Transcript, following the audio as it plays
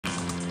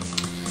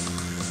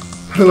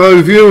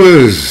Hello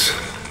viewers,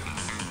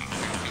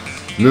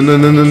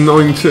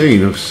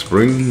 19 of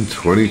spring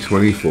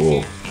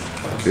 2024.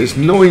 It's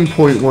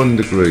 9.1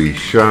 degrees,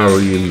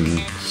 showery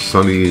and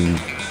sunny in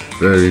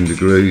varying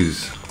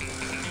degrees.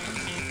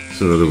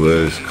 So in other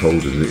words,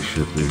 colder than it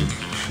should be.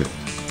 Shit.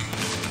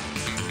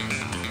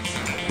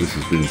 This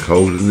has been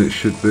colder than it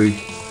should be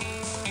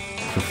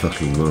for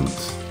fucking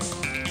months.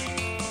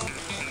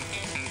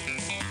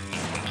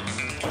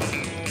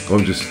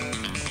 I'm just,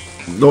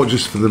 not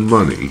just for the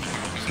money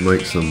to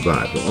make some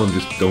back, but I'm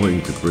just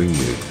dying to bring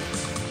you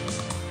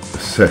a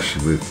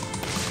session with,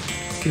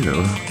 you know,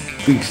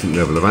 a decent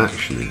level of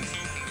action in.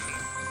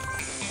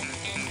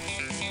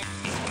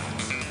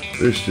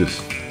 It's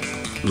just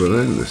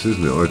relentless,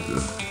 isn't it?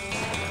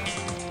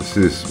 This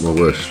is my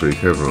worst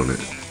streak ever on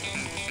it.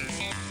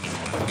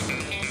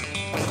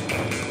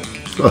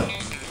 Oh,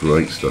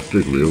 great stuff,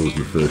 big reels in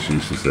the first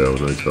use of sail,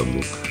 no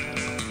tumble.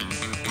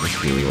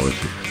 That's really like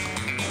it.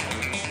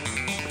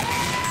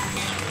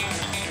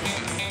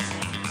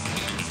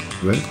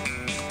 Red?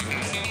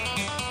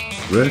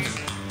 Red?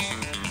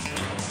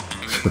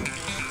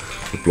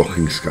 The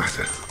blocking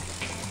scatter.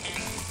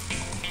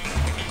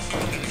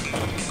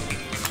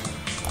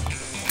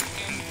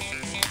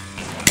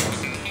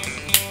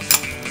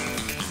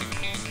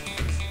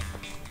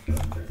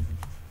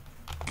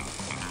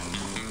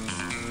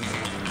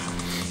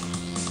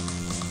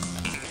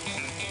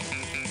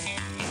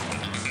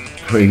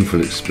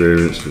 Painful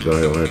experience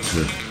today. I had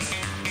to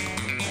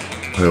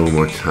pay all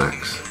my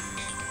tax.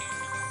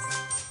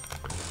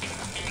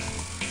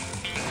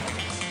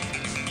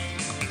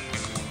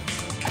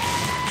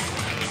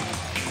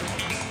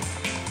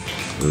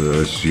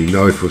 As you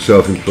know, if you're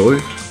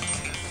self-employed,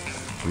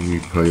 when you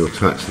pay your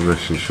tax and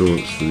national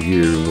insurance for the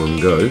year in one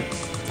go,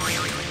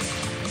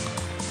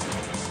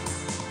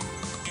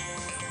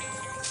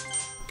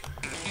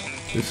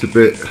 it's a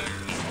bit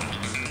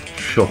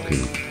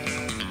shocking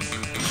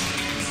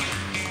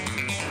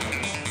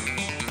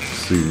to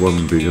see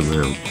one big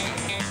amount.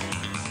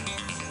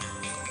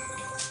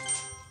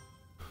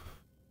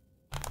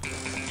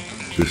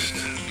 Just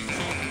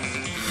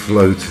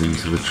float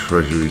into the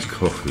Treasury's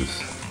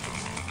coffers.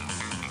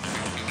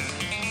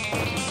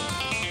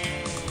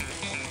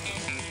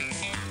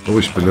 I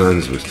wish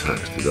Bonanza was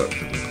tax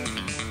deductible,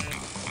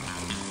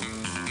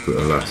 but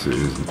alas it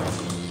isn't.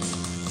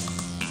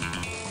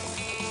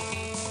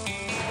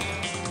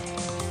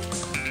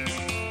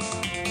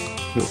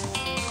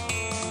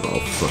 Oh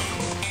fuck off.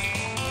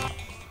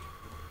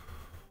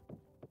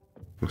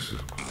 That's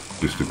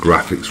just a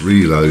graphics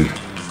reload.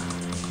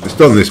 It's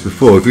done this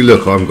before. If you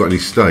look, I haven't got any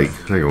steak.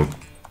 Hang on.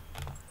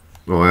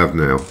 Oh, I have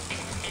now.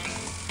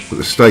 But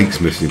the steak's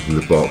missing from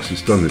the box.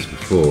 It's done this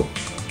before.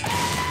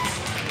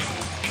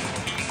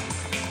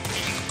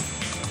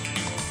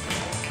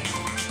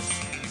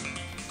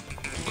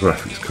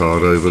 Graphics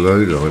card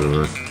overloaded, I don't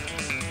know.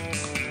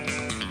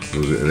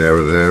 Was it an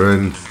error there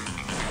end?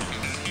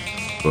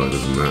 Well, it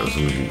doesn't matter as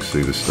long as you can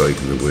see the stake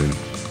in the wind.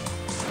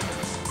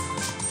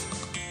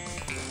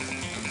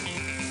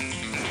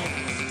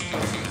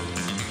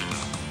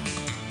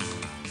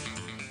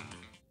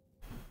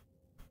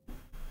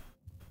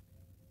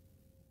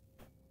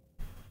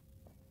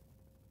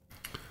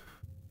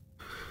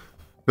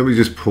 Let me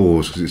just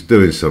pause because it's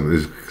doing something.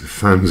 The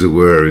fans are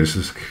whirring, so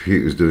the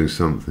computer's doing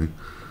something.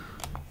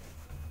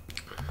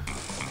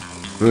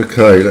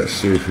 Okay, let's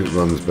see if it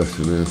runs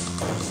better now.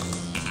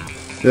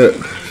 Yep,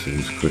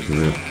 seems quicker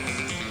now.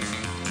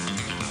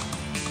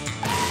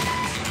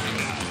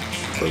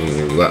 Don't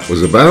know what that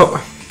was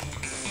about.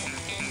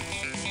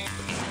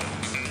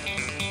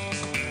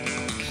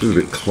 It's a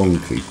bit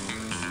clunky.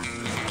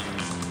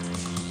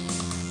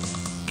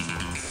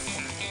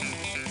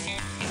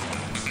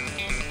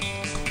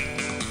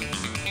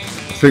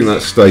 I think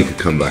that steak will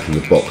come back in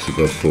the box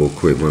above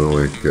 £4 when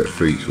I get a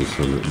feature or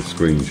something and the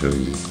screen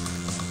changes.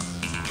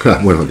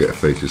 When I get a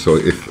feature,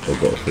 sorry, if I've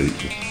got a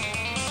feature.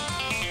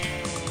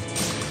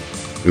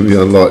 In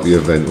the unlikely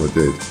event I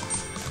did.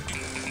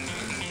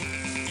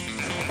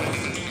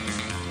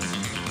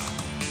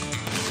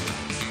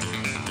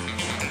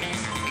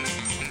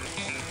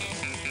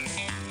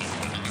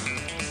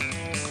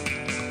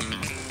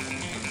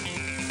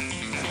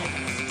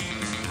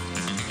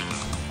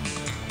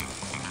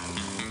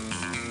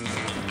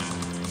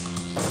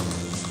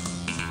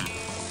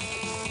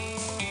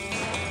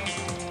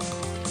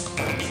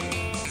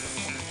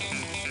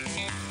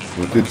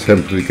 I did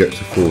temporarily get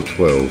to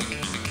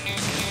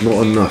 412.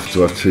 Not enough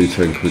to have two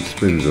 10-quid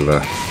spins of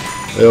that.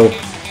 L.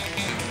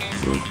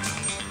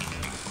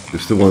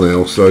 Just the one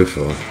L so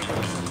far.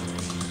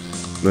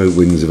 No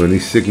wins of any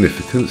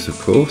significance, of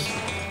course.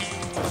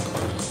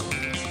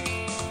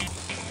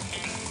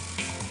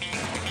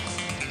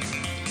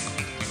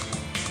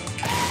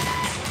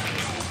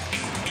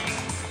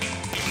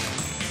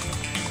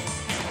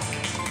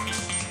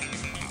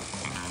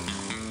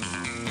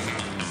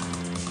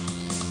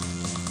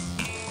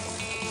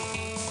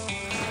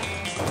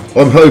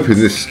 I'm hoping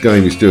this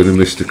game is doing a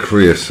Mr.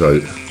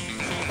 Creosote.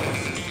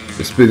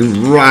 It's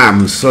been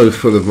rammed so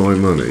full of my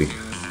money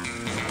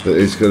that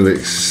it's going to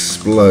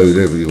explode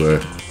everywhere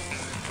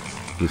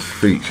with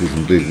features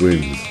and big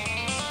wins.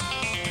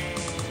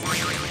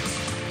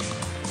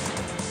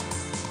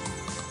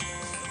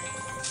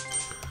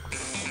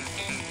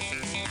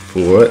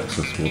 F-Fwd,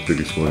 that's my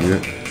biggest one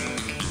yet.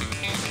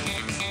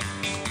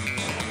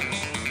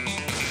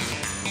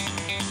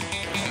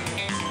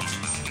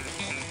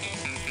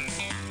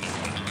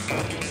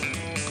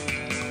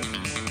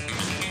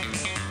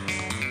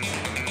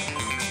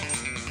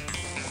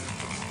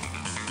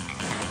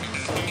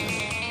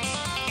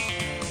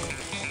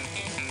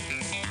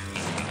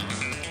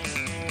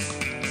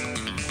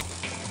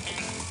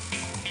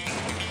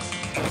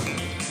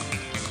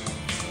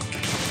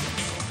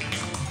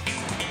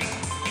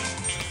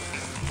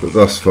 But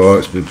thus far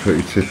it's been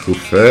pretty typical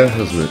fare,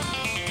 hasn't it?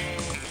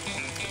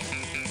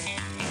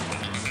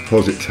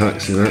 Deposit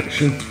tax in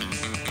action.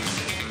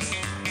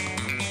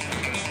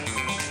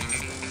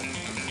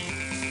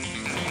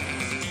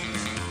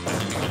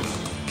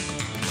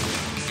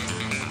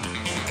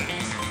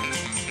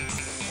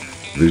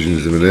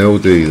 Visions of an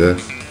LD there.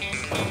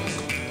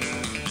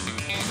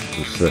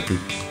 For a second.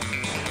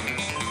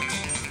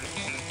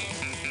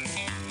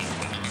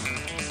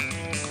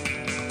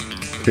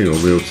 King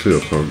on wheel 2, I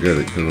can't get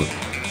it, can I?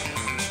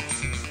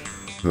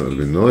 That would have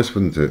been nice,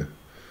 wouldn't it?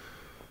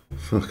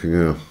 Fucking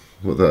hell.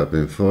 What that have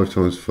been? 5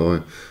 times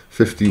 5.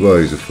 50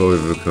 ways of 5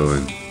 of a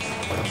kind.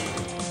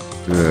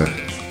 Yeah.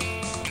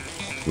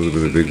 Would have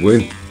been a big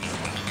win.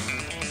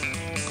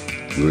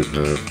 Would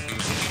have.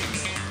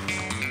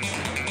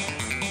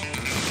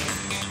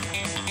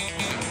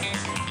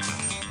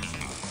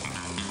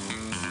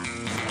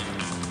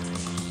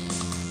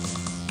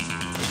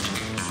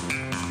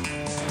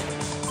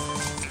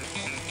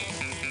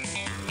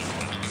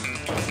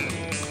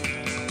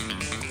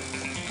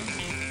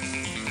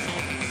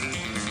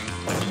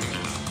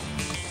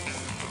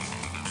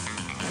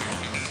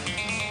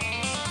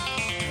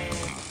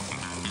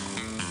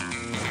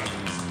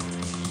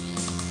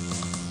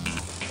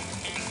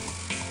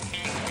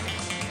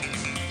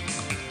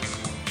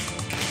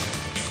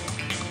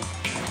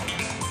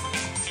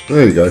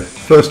 There you go,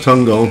 first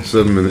tongue gone,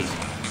 7 minutes.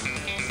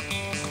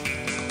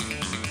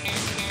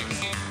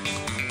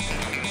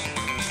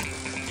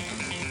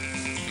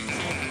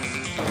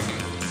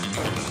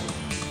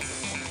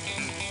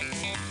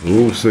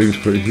 All seems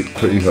pretty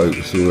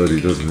hopeless already,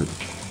 doesn't it?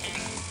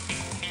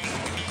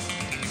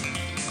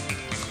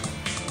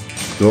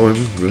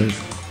 Diamond, red.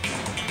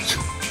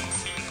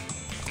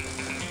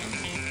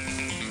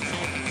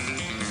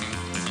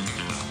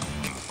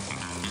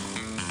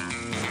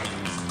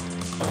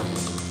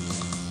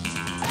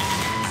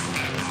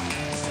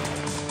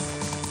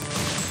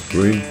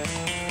 Green.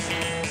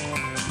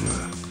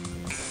 Nah.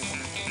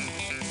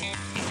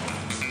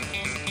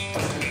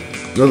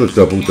 Another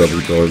double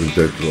diamond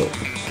dead drop.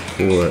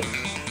 4x.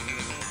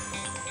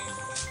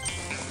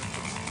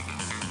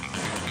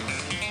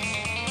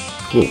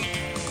 Cool.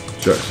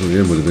 Jackson on the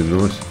end would have been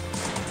nice.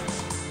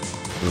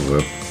 Oh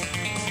well.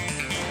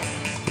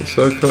 It's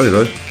okay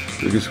though.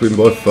 Biggest win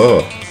by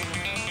far.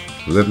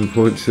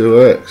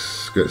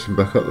 11.2x. Gets him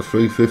back up to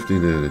 350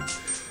 nearly.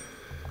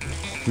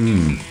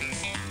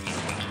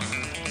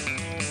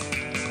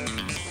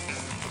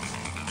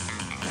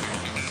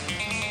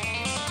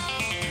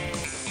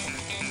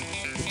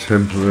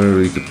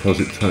 Temporary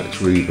deposit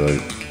tax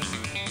rebate.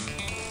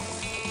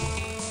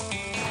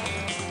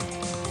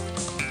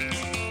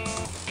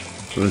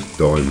 There's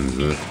diamonds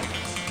there.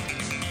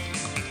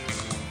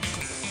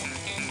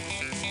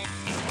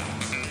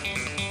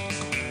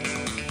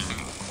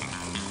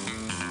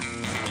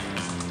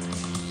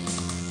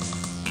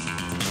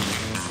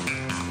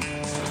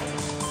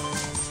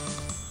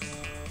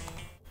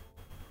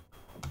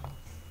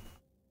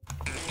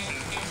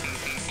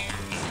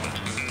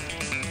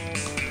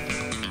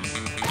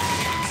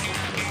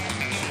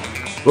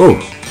 Oh,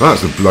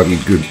 that's a bloody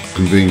good,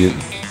 convenient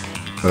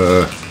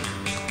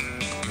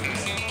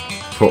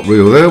top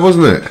reel there,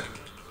 wasn't it?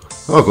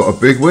 I've got a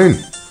big win.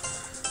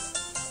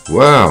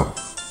 Wow.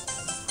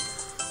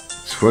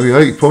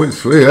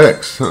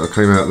 28.3x. That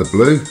came out of the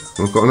blue.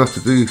 I've got enough to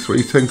do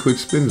 3 10-quid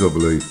spins, I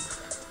believe.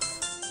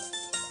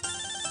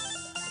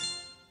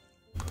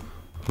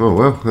 Oh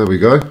well, there we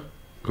go.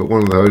 Got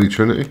one of the Holy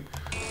Trinity.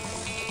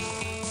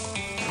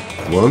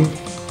 1.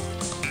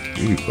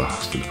 You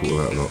bastard, look at all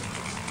that lot.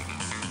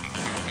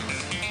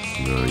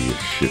 No, you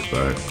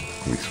shitbag.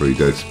 Only 3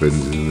 dead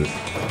spins, isn't it?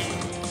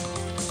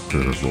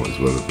 Might as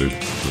well have been.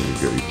 Let me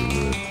get even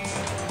there.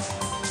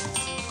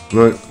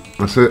 Right,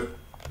 that's it.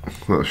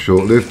 That was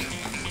short-lived.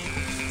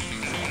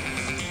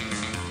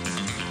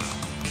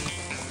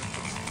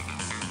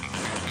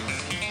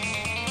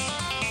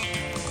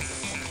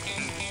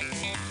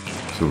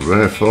 It's a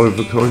rare 5 of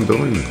a kind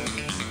diamond.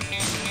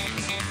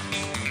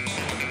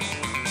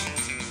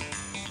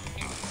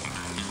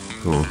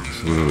 Come on, let's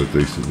have another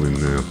decent win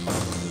now.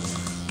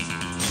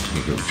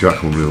 I've got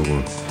Jack on reel 1.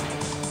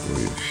 Oh,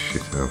 you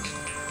shit house.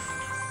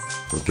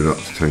 I've been up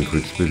to 10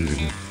 quid spins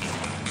again.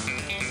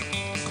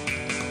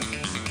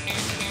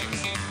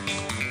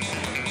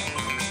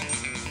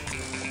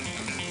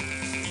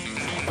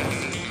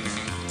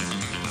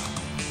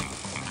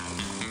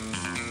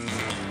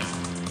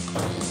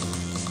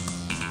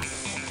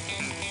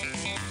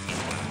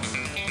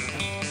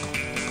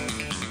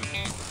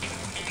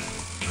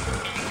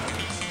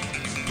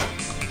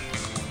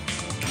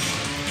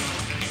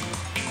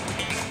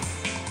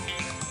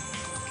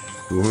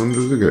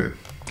 400 again.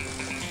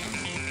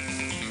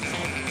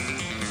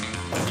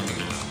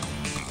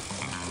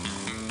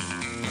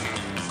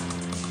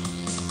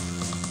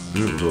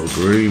 Yeah, we've got a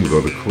green, we've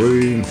got a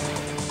queen.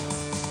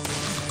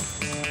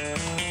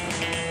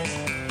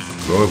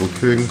 Rival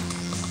king.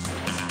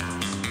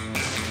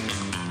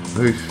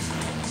 Ace.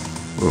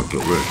 Oh, I've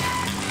got red.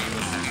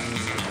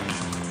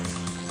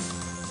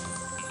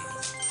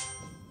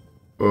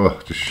 Oh,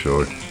 just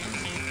shy.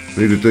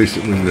 Need a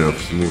decent win now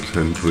for some more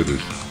 10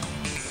 quidders.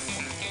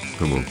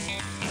 Come on.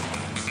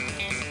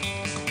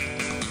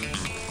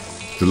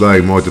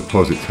 Delaying my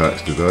deposit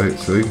tax today, it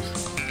seems.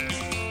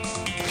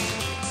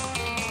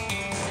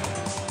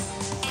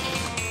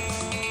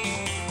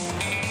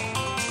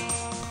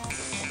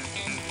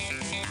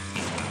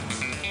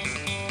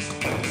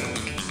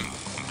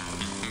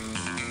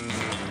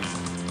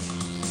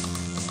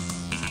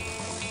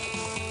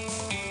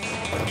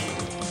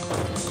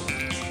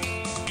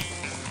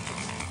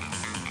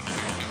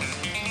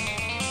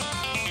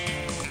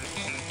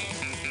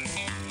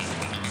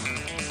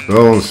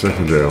 Oh, on the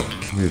second hour.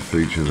 Near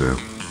feature now.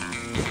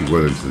 I'll be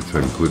well into the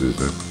 10 quidders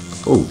now.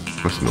 Oh,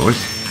 that's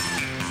nice.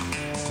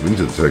 I'm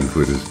into the 10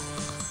 quidders.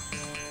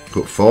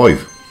 Got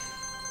 5.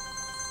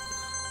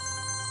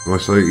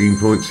 Nice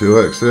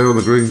 18.2x there on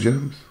the green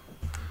gems.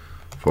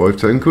 5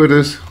 10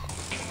 quidders.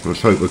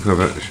 Let's hope we can have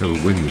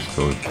a win this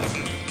time.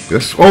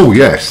 Yes. Oh,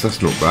 yes.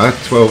 That's not bad.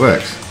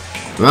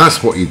 12x.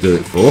 That's what you do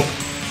it for.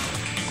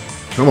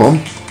 Come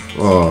on.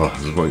 Oh, I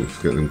was waiting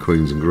to get them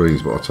queens and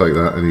greens, but I'll take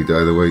that any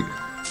day of the week.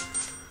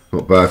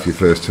 Not bad for your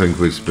first 10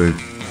 quid spin.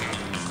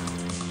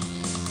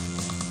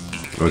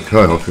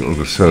 Okay, I think I'm going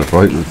to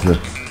celebrate with a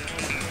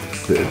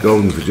bit of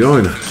golden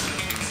vagina.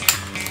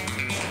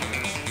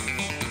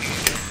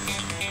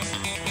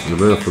 And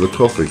a mouthful of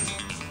coffee.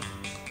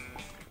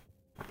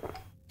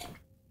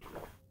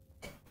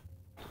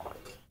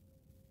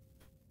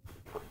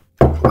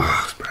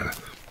 Ah, that's better.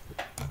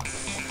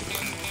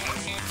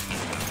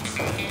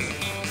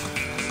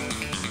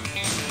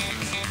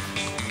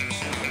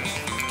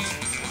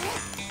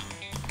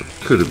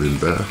 Could have been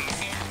better.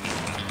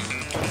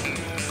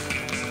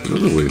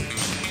 Another win.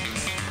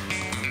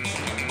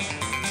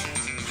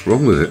 What's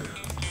wrong with it?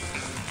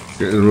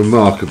 Getting a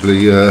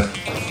remarkably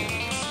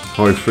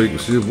high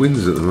frequency of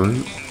wins at the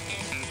moment.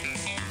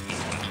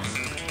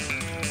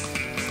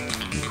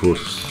 Of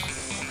course,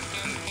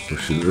 I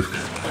should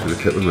have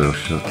kept my mouth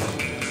shut.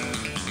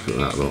 Got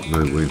that lot,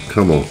 no win.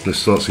 Come on, let's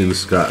start seeing the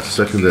scat.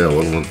 Second hour,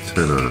 1 1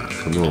 10.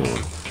 Come on.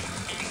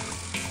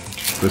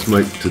 Let's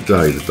make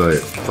today the day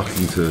it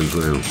fucking turns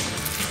round.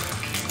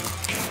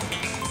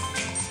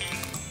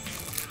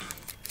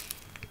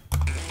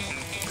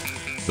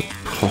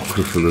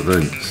 Apocryphal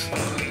events.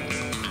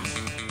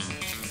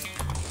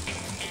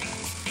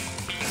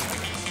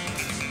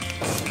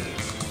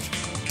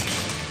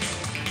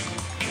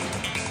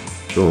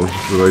 Go on,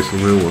 the race on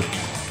real one.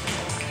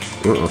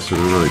 Right, I said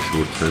an 8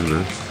 or 10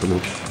 now. Come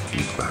on,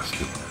 you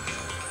bastard.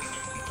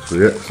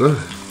 3x there.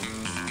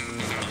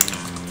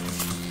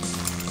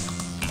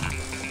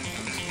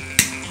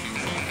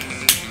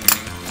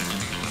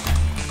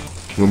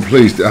 I'm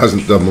pleased it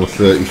hasn't done my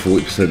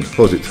 30-40%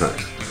 deposit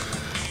tax.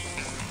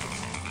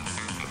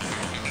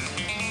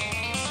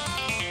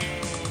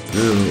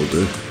 Yeah, that'll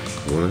do.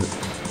 Right.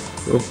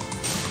 Oh.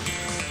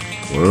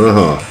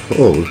 1.5.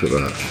 Oh, look at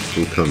that. It's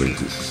all coming.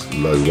 It's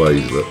low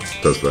ways that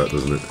does that,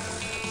 doesn't it?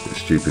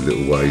 It's stupid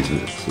little ways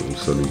and it sort of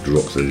suddenly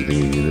drops everything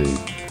in you need.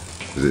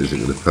 Because it isn't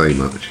going to pay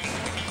much.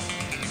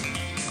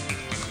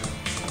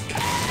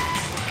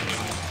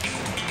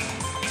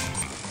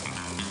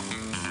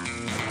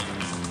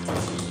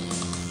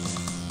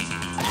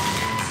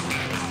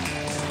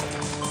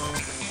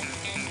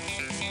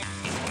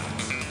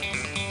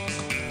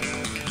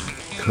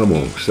 Come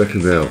on,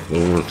 second out. I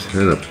want a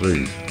tenner,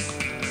 please.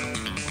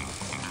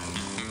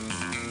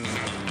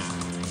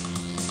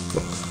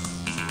 Oh,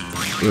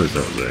 where's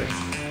that there?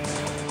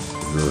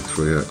 Another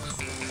 3x.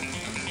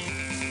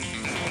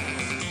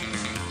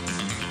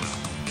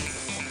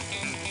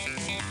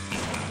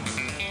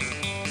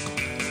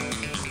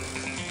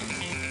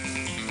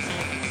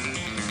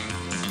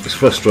 It's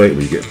frustrating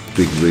when you get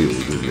big reels,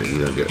 isn't it? You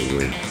don't get a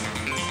win.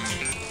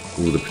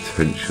 All the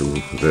potential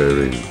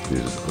therein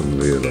is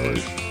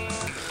unrealised.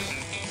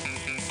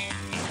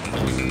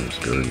 It's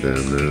going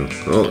down now.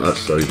 Oh, that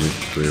saved me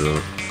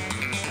 3.5.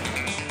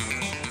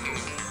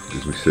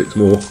 Gives me 6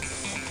 more.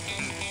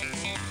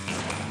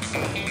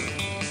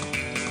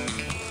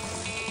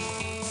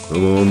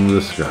 I'm on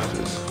the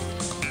scatters.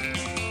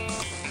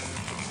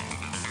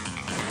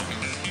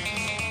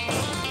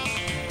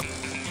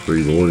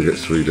 Three more and he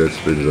gets 3 dead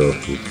spins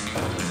afterwards.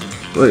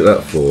 Make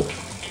that 4.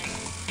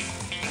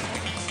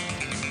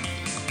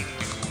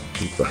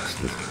 You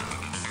bastard.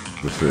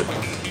 That's it.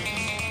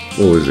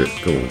 Or is it?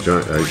 Come on,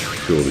 Jack 8,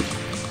 surely.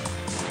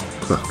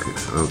 Fuck it,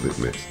 how did it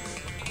miss?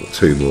 Got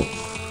 2 more.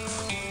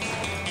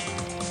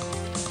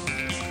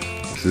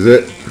 This is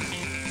it.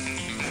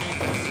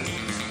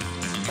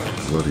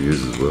 Bloody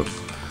is as well.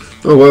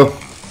 Oh well,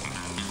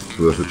 it's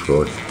worth a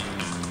try.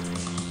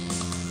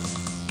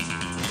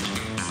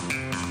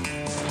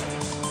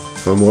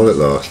 Fun while it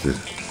lasted.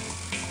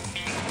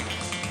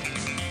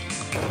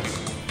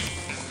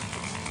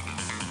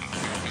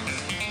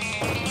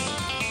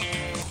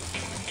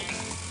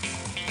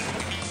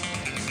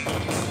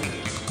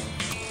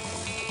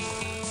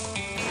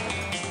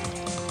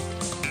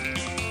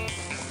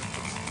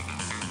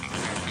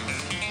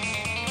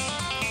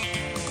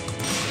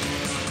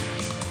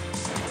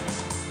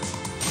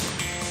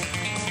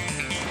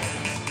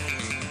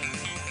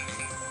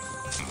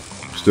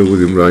 Still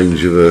within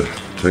range of a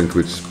 10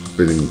 quid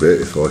spinning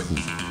bit if I can.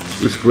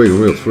 This green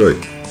on reel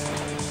 3.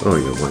 Oh,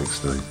 you got wank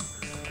stain.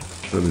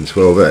 And in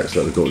 12x,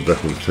 that would have got me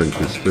back on the 10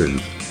 quid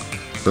spins.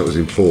 That was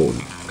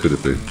important. Could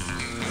have been.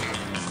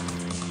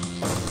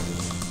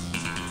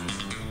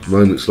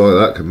 Moments like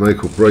that can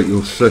make or break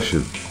your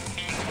session.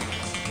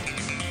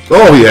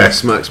 Oh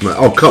yes, max.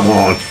 Oh come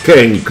on,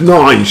 king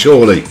 9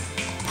 surely.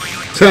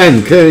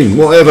 10 king,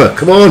 whatever.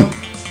 Come on.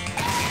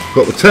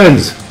 Got the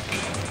 10s.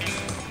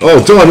 Oh,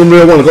 diamond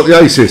reel 1, I've got the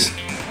aces.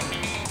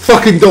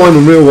 Fucking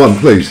diamond reel 1,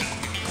 please.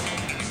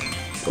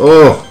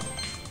 Oh.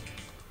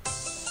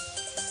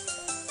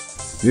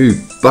 You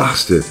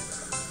bastard.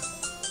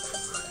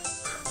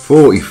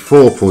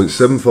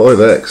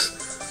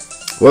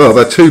 44.75x. Well, I've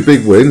had 2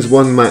 big wins,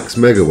 1 max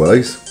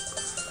megaways,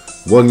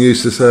 1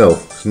 useless L.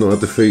 It's not had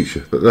the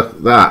feature, but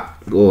that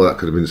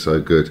could have been so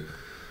good.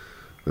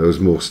 There was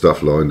more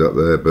stuff lined up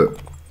there, but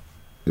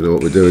you know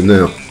what we're doing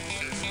now.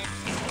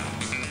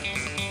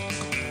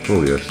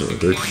 Oh yes, that'll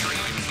do.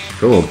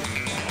 Come on.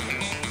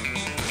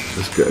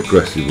 Let's get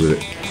aggressive with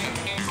it.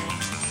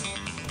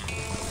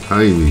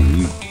 Pay me,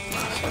 you.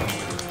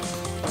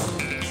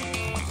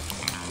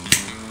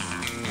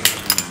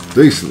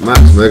 Decent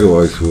max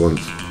megaways for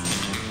once.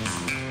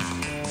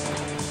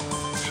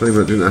 Shame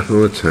that didn't happen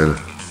on a tenner.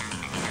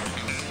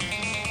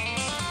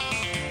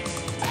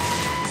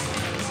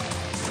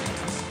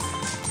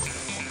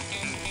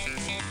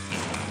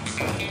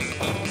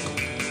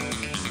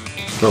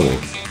 Come on,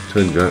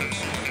 10 jack.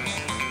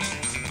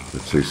 The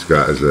 2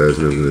 scatters there is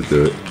never going to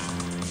do it.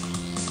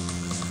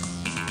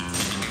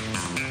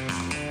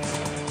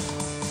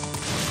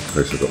 In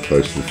case I got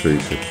close to the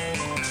feature.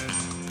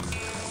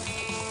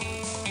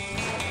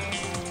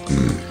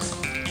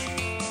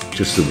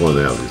 Just the 1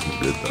 out isn't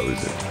good though,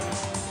 is it?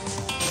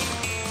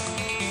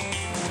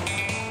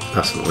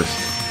 That's nice.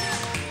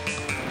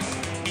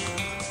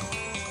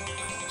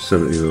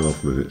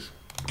 70.5 minutes.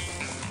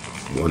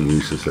 1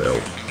 useless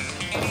L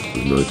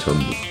with no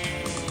tumble.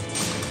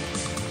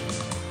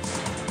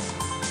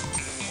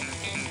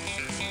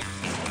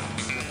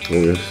 Oh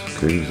yes,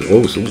 kings.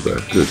 Oh, it's all there.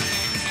 Good.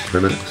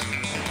 10x.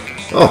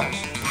 Oh,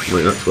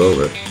 make that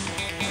 12x.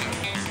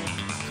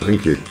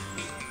 Thank you.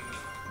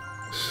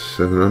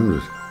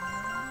 700.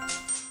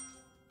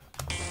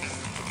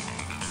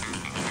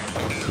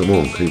 Come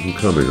on, keep them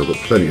coming. I've got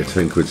plenty of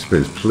 10 quid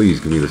spins. Please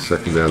give me the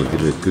second down and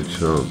give me a good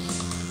chance.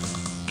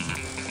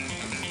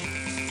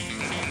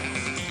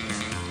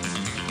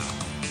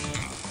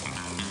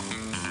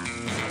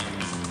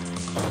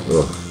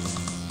 Oh,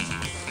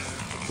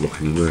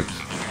 blocking reds.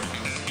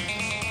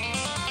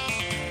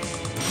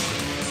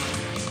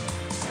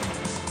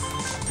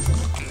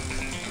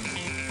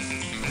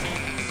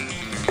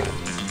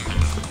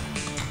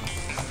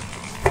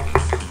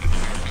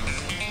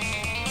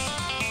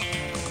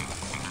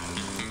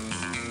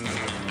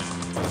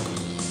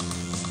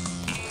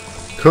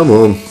 Come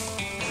on,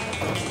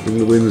 bring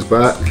the wins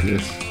back.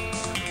 Yes.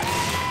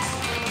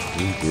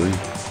 Green.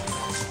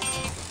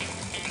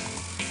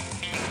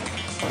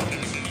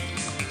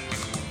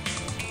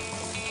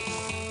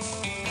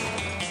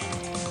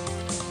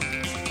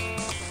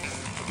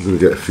 I'm going to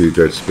get a few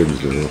dead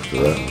spins now after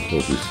that,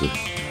 obviously.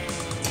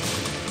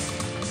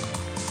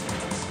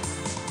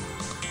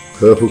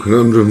 Purple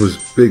Conundrum was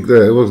big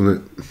there, wasn't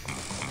it?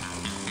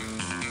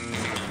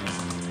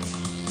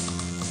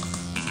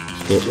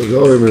 Spot the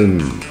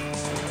diamond.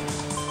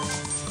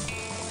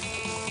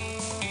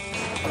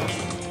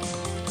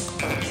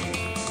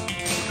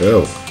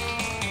 Hell.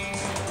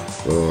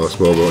 Oh, that's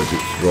why I wanted to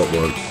drop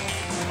one.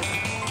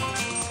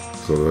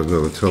 So I had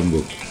another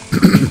tumble.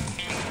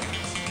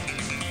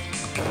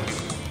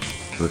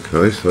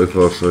 Okay, so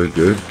far so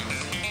good.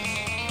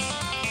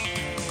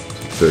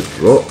 It's a dead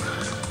drop.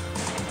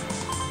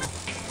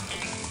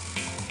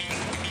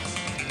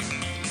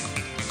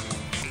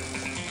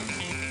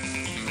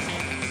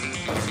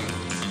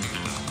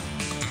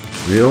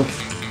 Me off?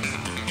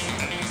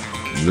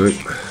 Nope.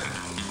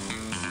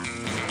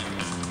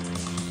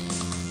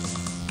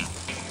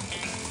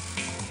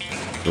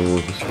 Come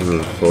on, just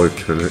another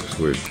 5-10x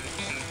win.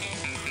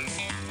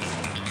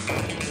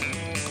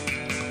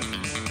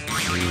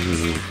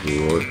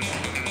 Right.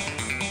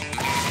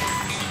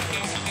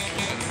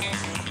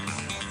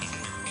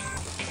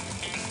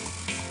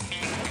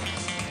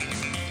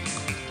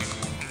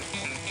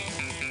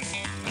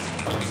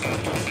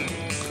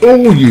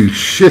 Oh, you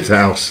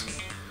shithouse!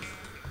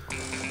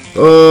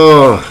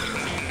 Oh,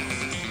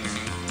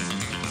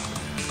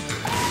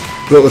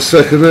 got the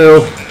second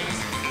L.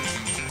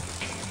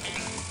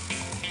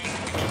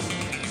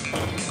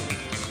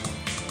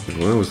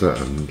 Where was that?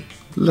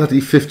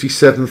 Bloody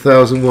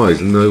 57,000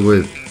 ways and no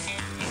win.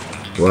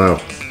 Wow.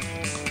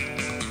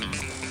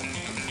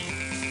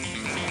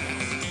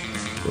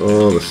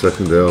 Oh, the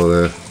second L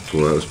there.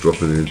 Thought that was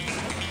dropping in.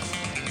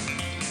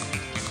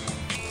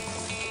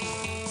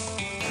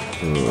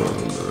 Oh, no.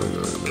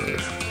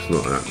 It's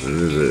not happening,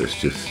 is it? It's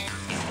just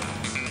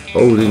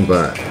holding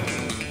back.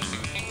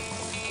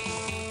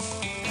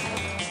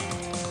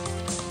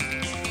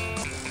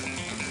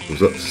 It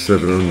was up to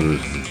 700.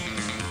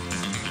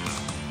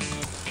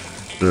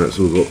 Now it's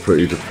all got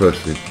pretty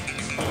depressing.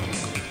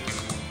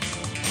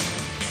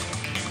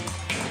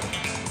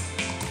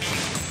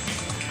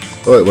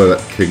 I like where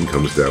that king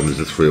comes down. There's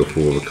a 3 or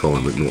 4 of a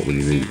kind, but not when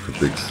you need it for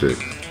big 6.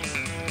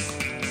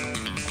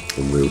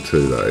 On wheel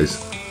 2, that is.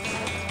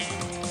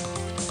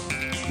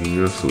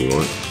 Yeah, that's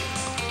alright.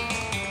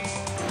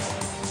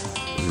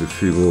 There's a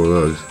few more of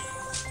those.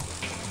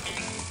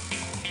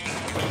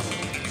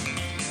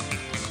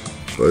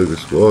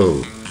 Bogus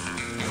wild.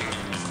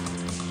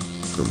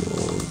 Come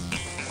on.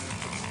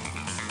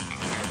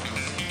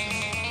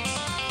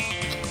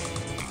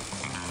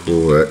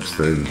 Four X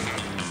then.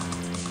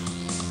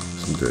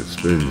 Some dead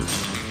spins.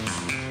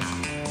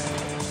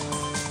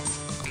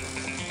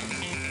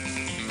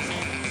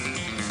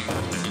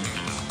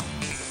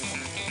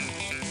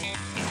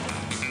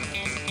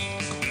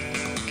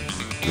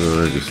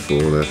 No, just 4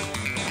 left.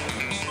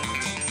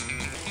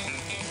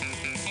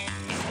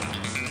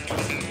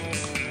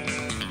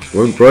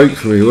 Won't break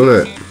for me, will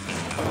it?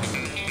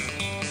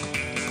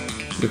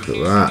 Look at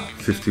that.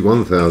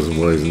 51,000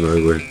 ways and no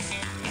win.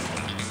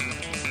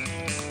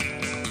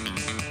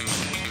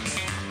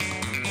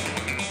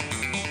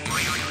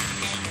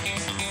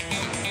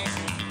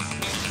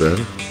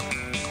 Better.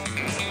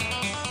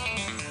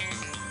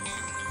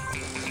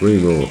 3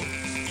 more.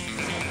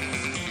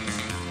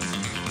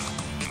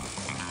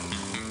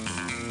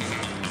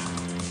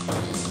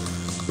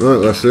 Right,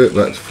 that's it.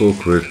 Back to 4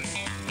 quid.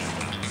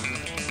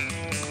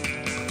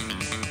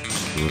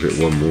 I'll get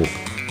 1 more.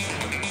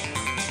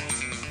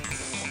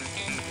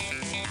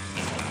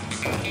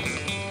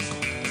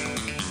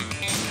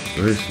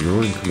 Race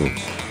 9, come on.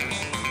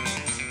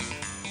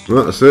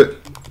 Right, that's it.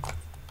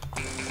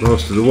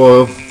 Lasted a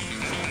while.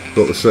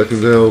 Got the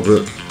second L,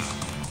 but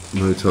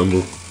no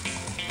tumble.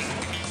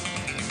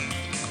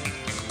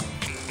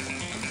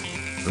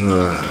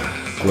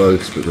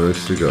 Close, but no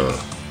cigar.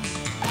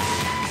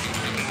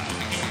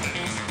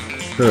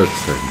 Third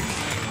 10.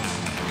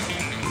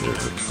 Yeah,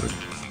 hopefully.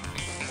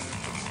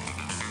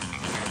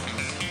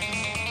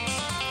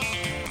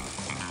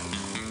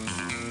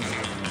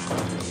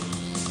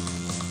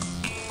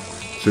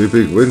 Two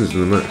big wins in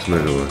the max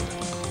mega one.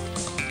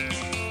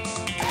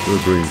 Still a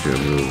green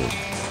gem, real one.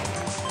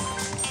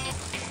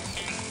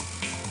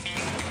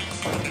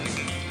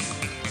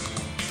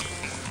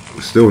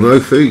 Still no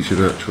feature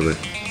naturally.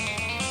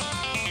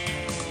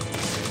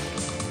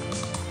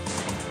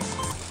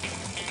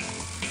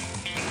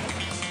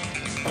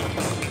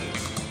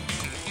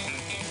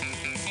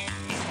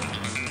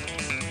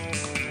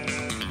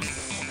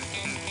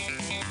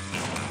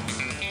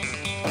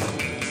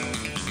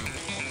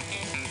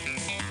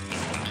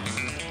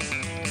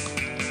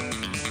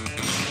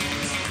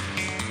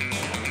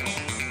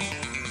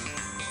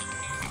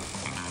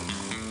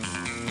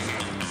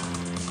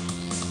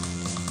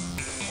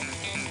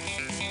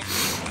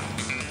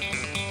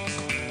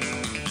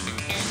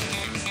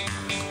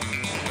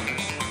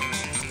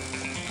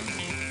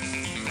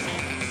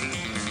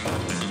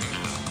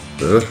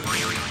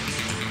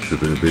 Should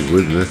have been a big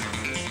win there.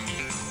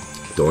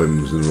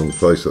 Diamond was in the wrong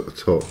place at the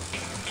top.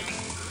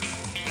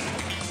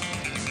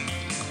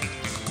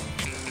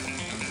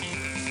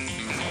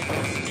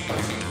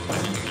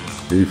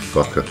 You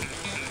fucker.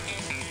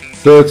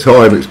 Third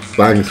time it's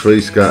banged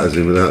 3 scatters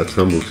in without a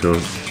tumble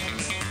chance.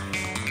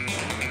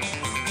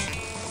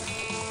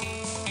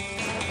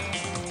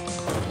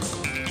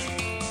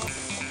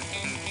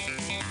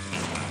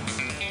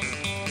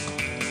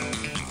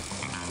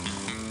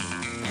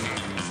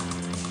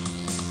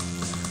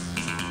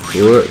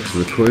 Four X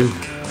and the Queen.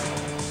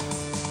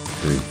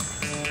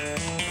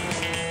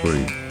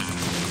 Queen.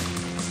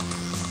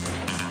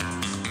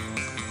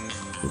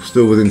 I'm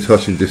still within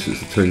touching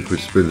distance of 10 quid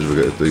spins, we'll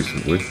get a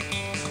decent win.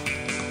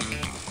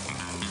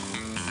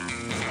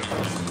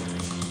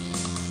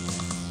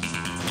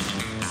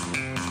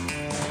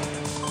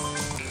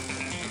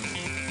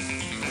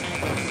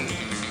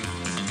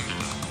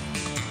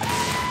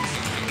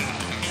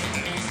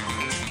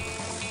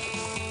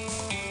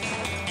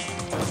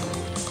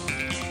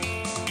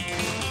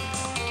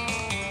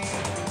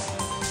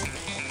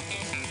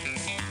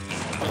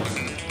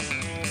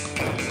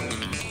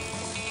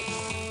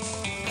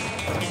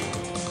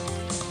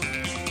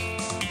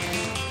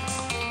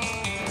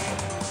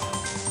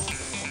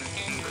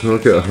 Can I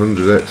get a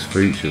 100x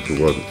feature for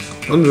once?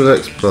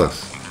 100x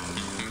plus.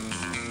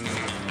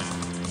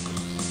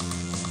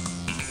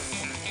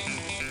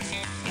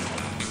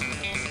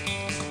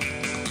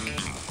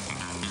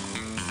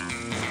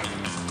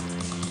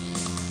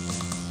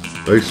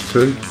 Ace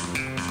 2?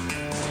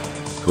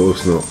 Of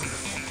course not.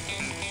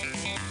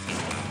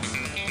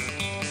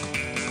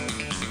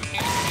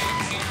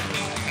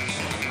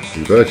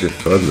 You've had your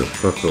fun then,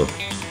 fuck off.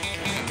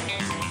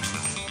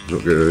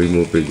 Not getting any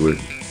more big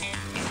wins.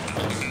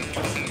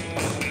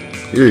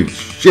 You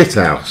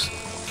shithouse!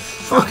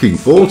 Fucking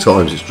 4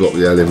 times it's dropped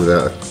the L in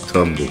without a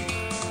tumble.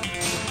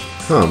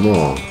 Come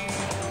on.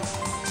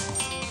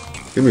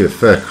 Give me a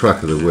fair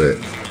crack of the whip.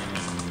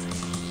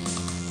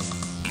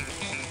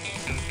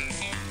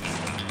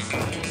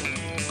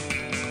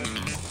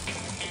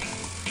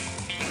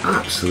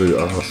 Absolute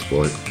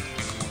arsefight.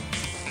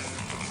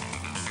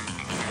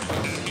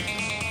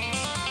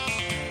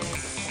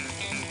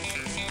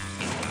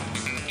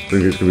 I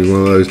think it's going to be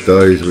one of those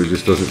days where it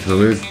just doesn't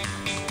come in.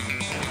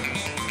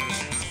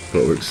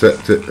 Got to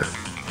accept it.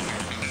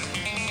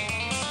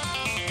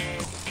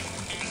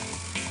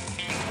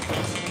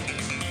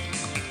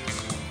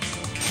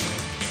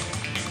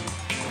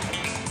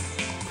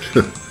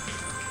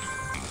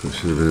 That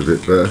should have been a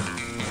bit better.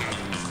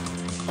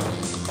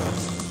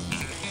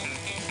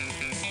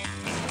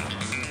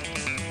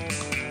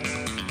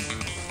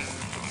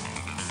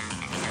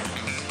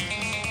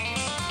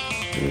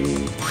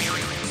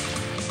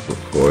 Not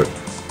quite.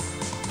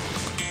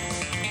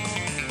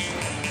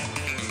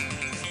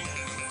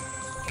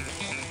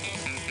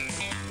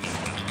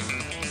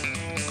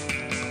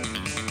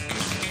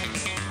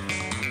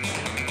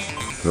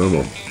 Come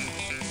on.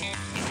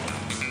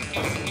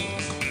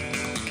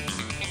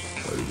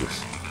 Bogus.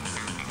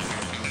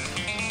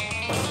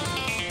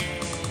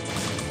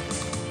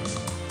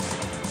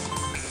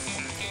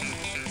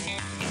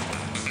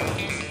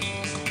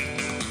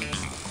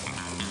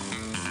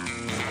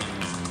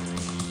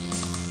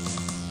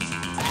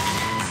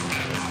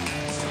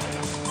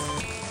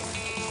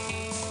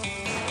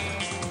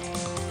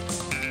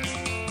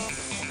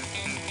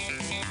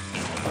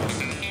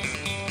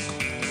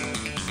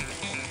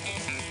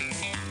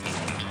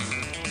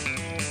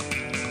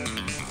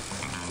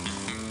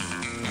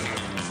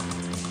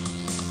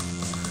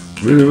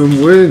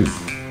 Minimum win.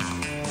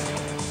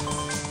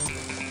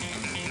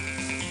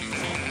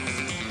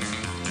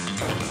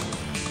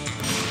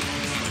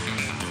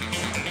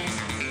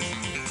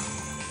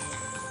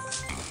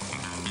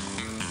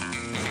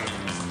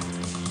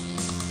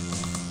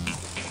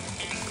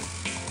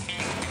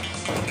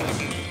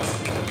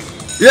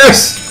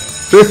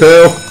 Yes! 5th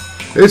L.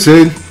 It's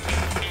in.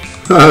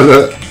 Oh,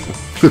 look.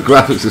 The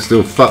graphics are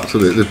still fucked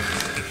on it. The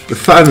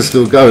fan's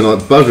still going like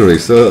buggery,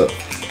 so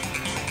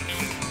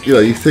you know,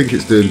 you think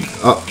it's doing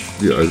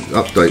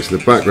updates in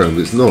the background,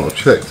 but it's not. I've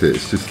checked it.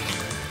 It's just,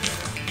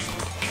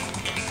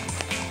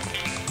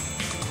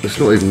 it's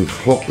not even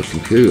hot, the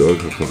computer. I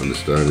can't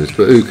understand this,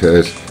 but who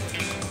cares?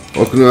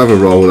 I'm going to have a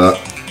roll up.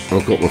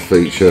 I've got my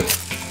feature.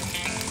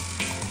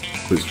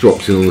 It's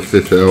dropped in on the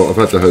 5th L. I've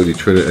had the Holy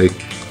Trinity.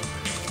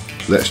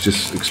 Let's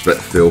just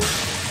expect filth.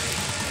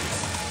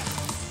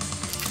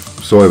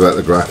 Sorry about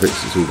the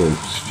graphics. It's all gone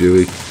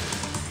stewy.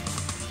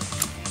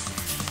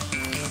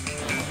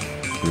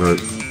 No.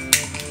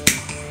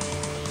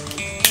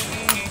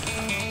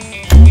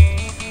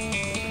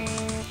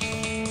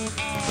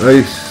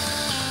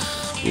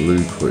 Ace,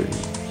 blue, queen.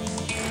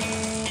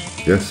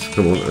 Yes,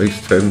 come on,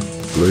 ace 10,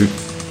 blue.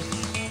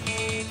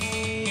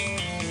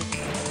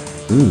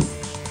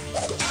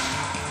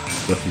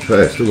 Lucky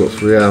pair, still got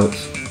 3 outs.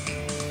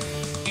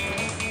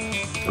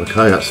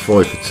 Okay, that's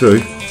 5 for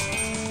 2.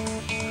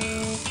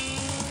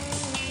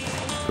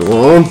 Come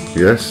on,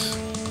 yes.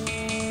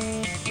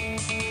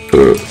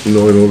 9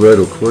 or red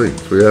or queen,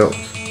 3 outs.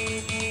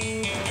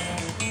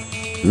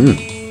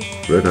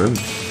 Red and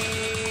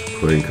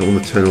queen, come on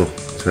the 10 or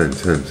 10.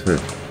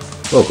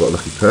 Oh, I've got a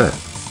lucky pair.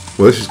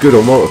 Well, this is good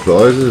on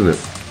multipliers, isn't it?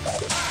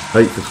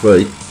 8 for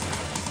 3.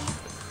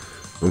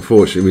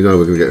 Unfortunately, we know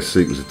we're going to get a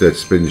sequence of dead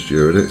spins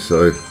during it,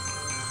 so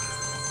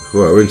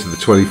well, we're into the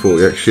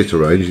 20-40x shitter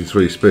range in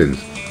 3 spins.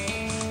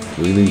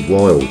 We need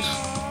wilds.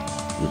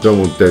 We don't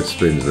want dead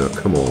spins now,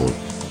 come on.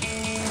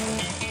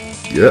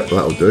 Yep,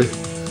 that'll do.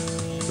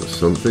 That's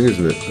something,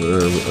 isn't it?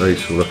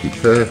 Ace for lucky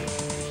pair.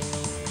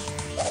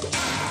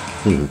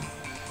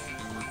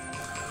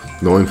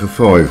 9 for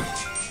 5.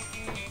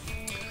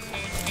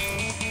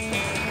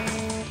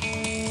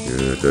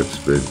 Yeah, dead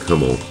spin,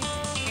 come on.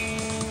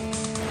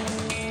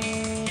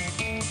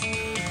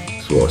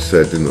 That's what I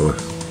said, didn't I?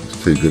 It's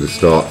too good a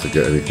start to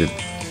get anything.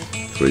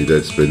 3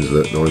 dead spins,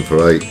 look, 9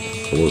 for 8.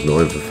 I was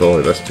 9 for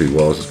 5, that's 2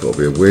 wilds, it's got to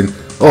be a win.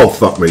 Oh,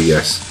 fuck me,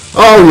 yes.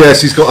 Oh,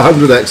 yes, he's got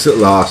 100x at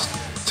last.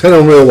 10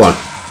 on reel 1.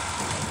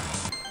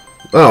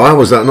 Oh, how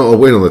was that not a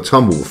win on the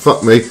tumble?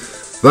 Fuck me.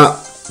 That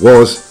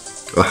was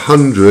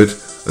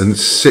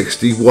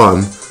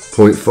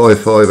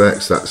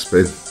 161.55x, that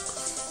spin.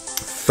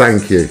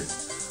 Thank you.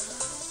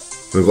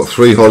 We've got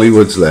 3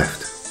 Hollywoods left.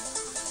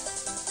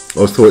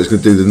 I thought it was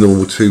going to do the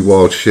normal 2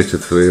 wild shit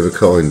of 3 of a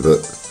kind,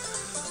 but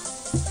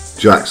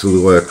jacks all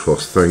the way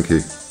across, thank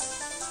you.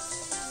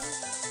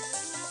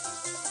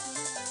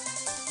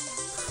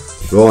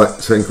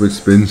 Right, 10 quid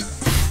spins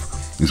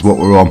is what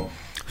we're on.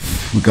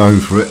 We're going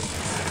for it.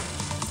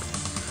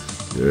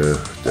 Yeah,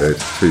 dead.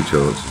 2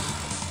 chances.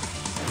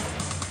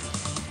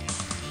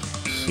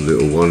 It's a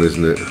little one,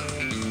 isn't it?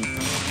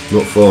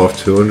 Not far off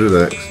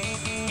 200x.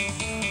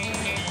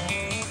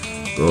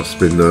 I'll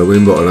spin no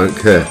win, but I don't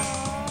care.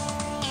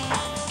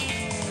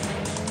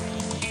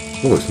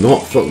 Oh, it's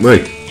not. Fuck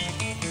me.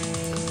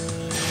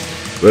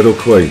 Red or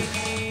queen?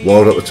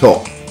 Wild at the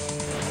top.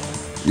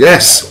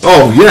 Yes!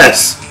 Oh,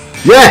 yes!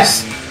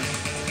 Yes!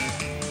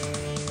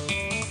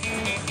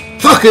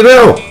 Fucking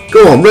hell!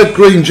 Go on, red,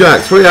 green,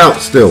 jack. 3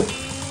 out still.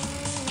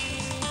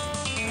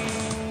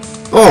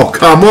 Oh,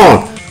 come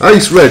on!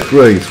 Ace, red,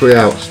 green. 3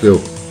 out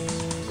still.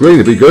 Green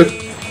would be good.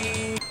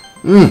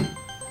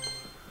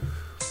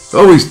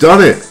 Oh, he's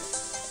done it.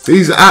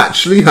 He's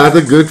actually had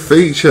a good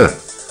feature.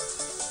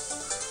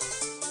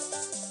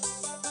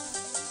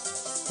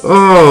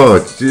 Oh,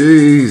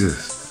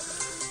 Jesus.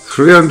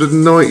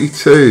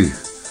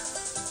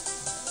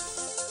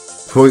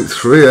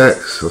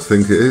 392.3x, I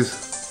think it is.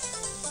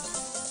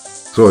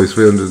 Sorry,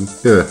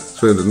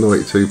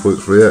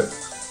 392.3x.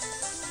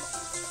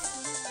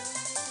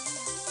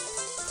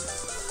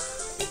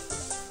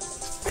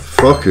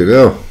 Fucking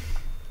hell.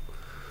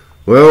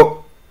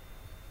 Well,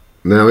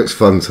 now it's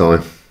fun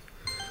time.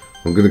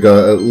 I'm going to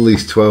go at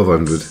least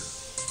 1200.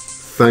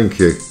 Thank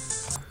you.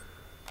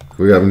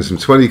 We're having some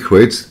 20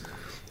 quids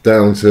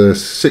down to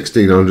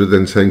 1600,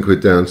 then 10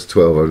 quid down to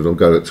 1200. I'm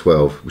going at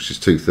 12, which is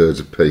 2/3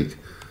 of peak.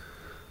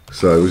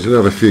 So we're going to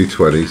have a few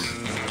 20s.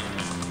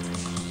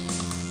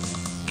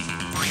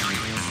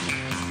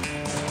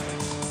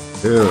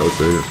 Yeah, that'll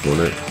do. That's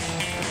 1x.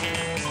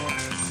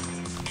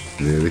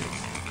 Nearly.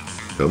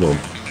 Come on.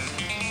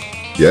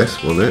 Yes,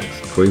 1x.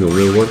 Queen or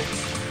real one.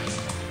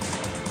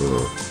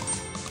 Oh,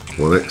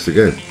 1x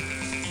again.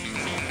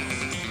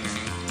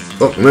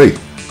 Fuck me.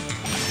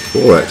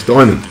 4x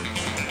diamond.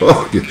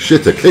 Oh, you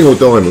shitter. King or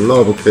diamond?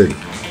 Reliable king.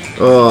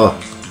 Ah.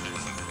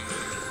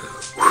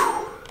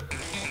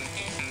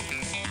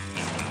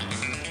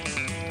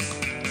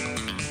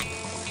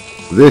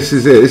 This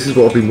is it. This is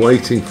what I've been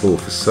waiting for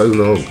so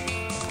long.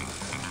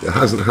 It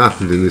hasn't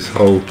happened in this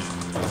whole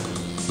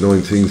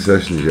 19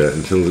 sessions yet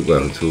until the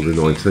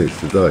 19th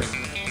today.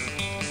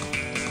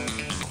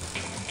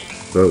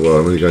 Don't worry,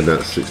 I'm only going down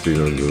to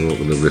 1600. I'm not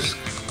going to risk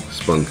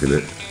spunking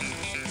it.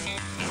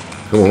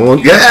 Come on.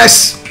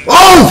 Yes!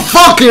 Oh,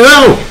 fucking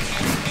hell!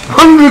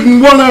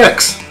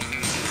 101x!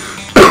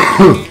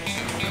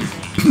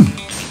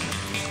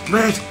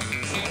 Red.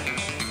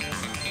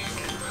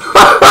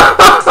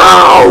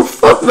 Oh,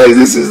 fuck me,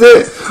 this is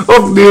it.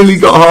 I've nearly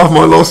got half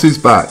my losses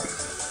back.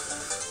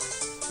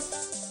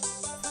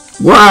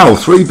 Wow,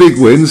 3 big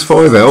wins,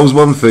 5 L's,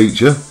 1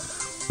 feature,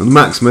 and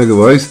max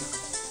megaways.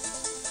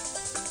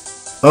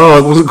 Oh,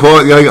 it wasn't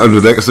quite the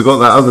 800x, I got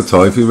that other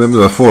type, you remember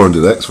the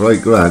 400x for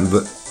 8 grand,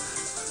 but...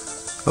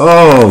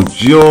 Oh,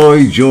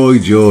 joy, joy,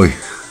 joy.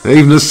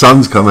 Even the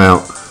sun's come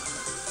out.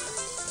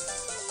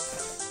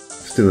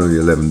 Still only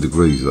 11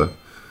 degrees though.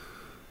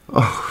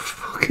 Oh,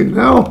 fucking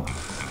hell.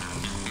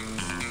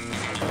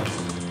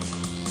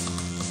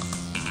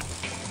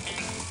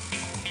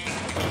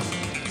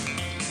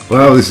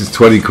 Well, this is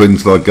 20 quid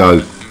until I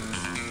go.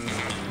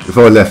 If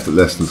I left at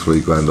less than 3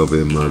 grand, I'll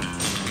be in mud.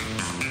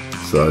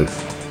 So,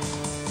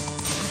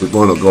 it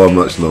might not go on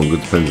much longer,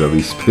 depends how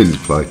these spins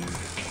play.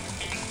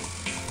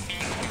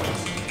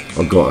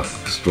 I've got to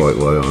strike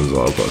away, I was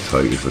like, I've got to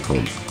take this, I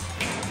can't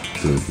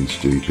do anything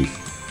stupid.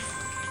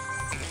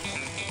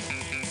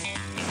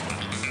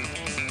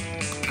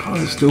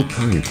 God, it's still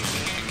paying.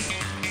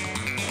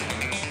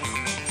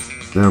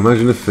 Now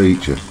imagine a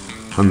feature,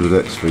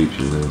 100x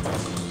feature now.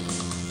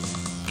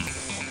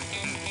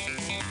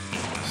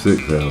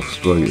 6 out,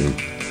 straight in,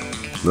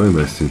 no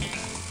messing.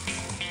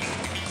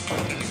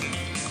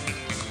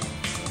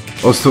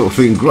 I was sort of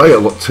thinking, great,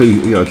 I've got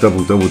 2,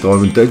 double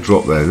diamond dead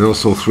drop there, and then I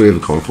saw 3 of a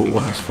kind, I thought,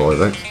 well, that's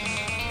 5x.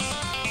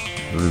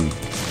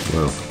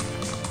 Well,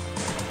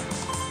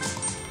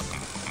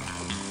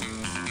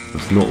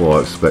 that's not what I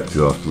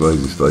expected after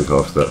raising stake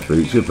after that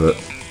feature, but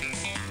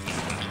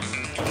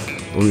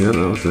oh yeah,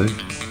 that'll do.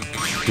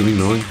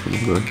 29, come on,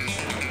 guys.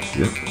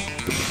 Yep,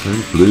 got the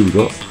 10, blue we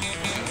got.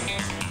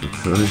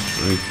 Okay, 8,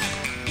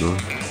 9,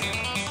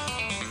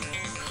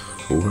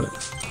 4x.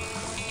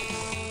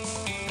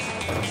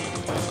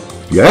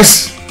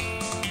 Yes!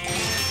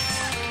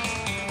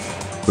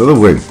 Another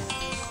win.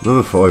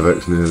 Another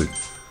 5x nearly.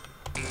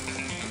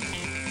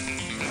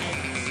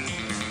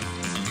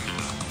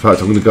 In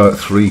fact, I'm going to go at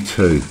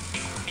 3-2.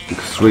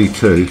 Because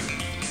 3-2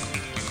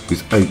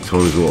 is 8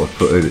 times what I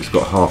put in. It's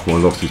got half my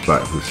losses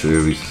back for the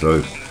series,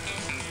 so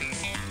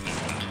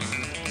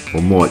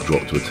I might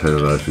drop to a 10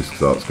 if this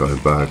starts going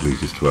badly,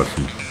 just to have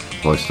some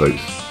high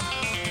stakes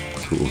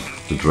sort of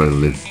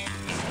adrenaline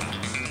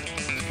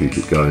to keep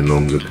it going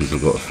longer, because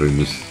I've got a feeling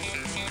this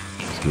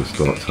is going to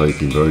start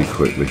taking very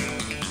quickly.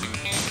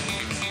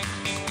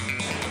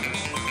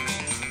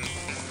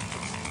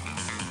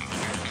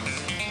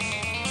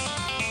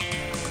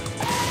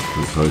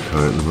 It's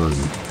okay at the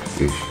moment,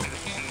 ish.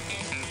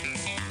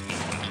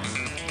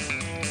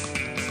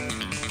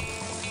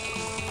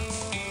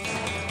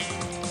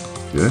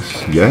 Yes,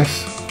 yes.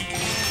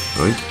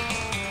 Nice.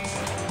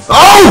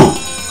 Oh!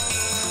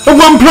 A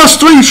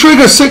 1+3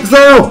 trigger, 6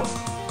 L!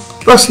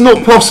 That's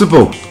not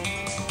possible.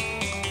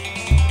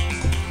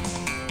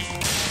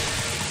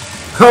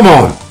 Come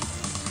on!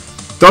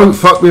 Don't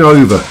fuck me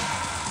over!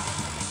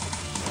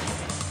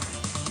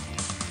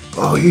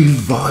 Oh, you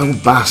vile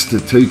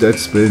bastard. 2 dead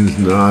spins.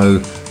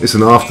 No. It's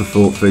an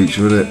afterthought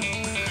feature, isn't it?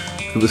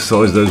 Look at the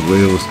size of those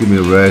wheels. Give me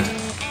a red.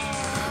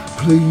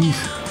 Please.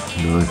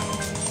 No.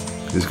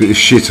 It's got your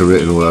shitter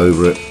written all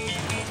over it.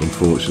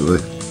 Unfortunately.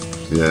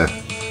 Yeah.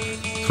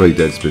 3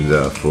 dead spins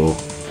out of 4.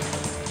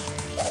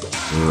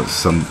 Oh, that's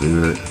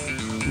something, isn't it?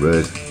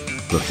 Red.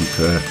 Lucky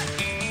pair.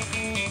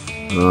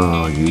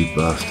 Oh, you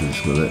bastard.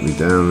 It's going to let me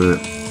down, isn't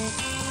it?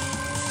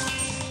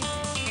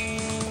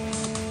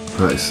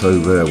 That is so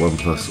rare. 1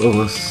 plus. Oh,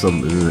 that's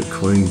something, isn't it?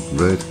 Queen,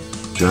 red,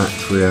 jack,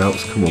 3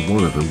 outs. Come on,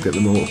 one of them. Get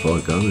the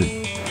multiplier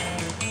going.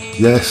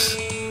 Yes.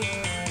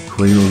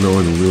 Queen or 9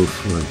 on wheel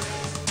 3.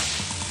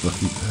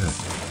 Lucky pair.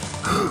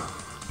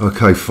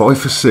 Okay, 5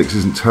 for 6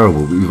 isn't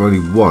terrible, but you've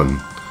only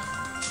won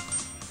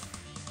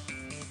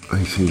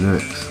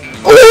 18x.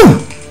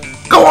 Oh!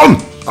 Go on!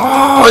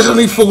 Oh, it's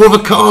only 4 of a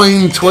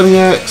kind.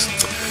 20x.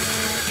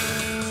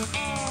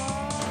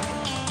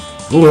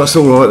 Oh, that's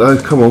alright though.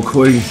 Come on,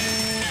 Queen.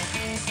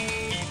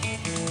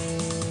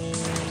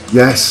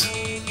 Yes.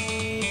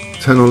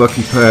 10 on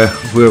lucky pair.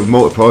 We're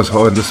multipliers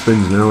higher than the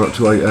spins now. We're up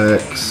to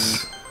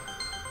 8x.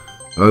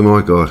 Oh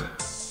my god.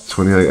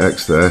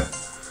 28x there.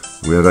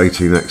 We had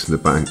 18x in the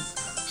bank.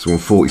 So on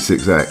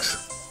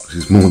 46x, which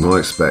is more than I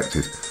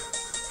expected.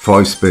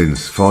 5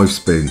 spins. 5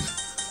 spins.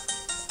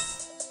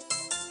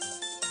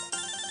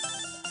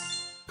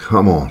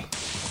 Come on.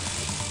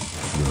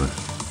 No.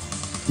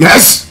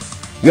 Yes!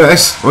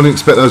 Yes! I didn't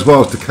expect those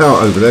wires to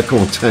count over there. Come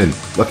on, 10.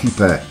 Lucky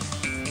pair.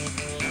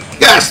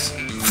 Yes!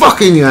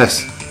 Fucking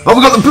yes! Oh,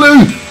 we got the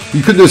blue!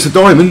 You couldn't do us a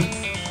diamond.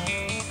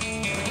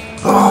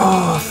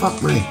 Oh,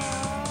 fuck me.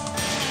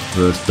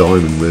 First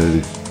diamond,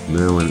 really.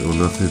 Now ain't or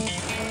nothing.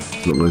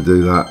 It's not going to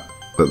do that.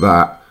 But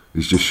that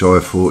is just shy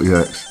of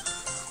 40x.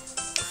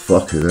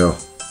 Fucking hell.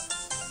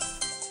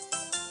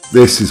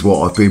 This is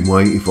what I've been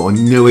waiting for. I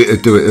knew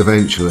it'd do it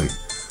eventually.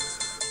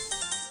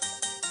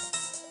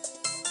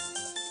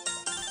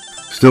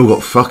 Still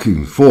got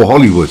fucking 4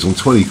 Hollywoods on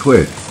 20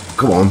 quid.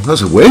 Come on,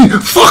 that's a win.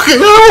 Fucking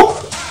hell!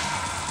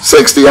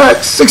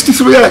 60x,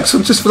 63x,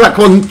 and just for that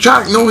one,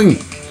 Jack 9.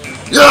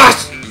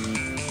 Yes!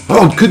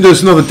 Oh, couldn't do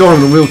us another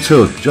diamond on wheel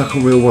 2. Jack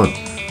on wheel 1.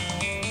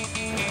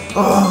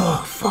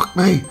 Oh, fuck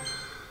me.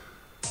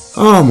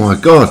 Oh my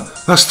god,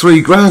 that's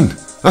 3 grand.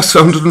 That's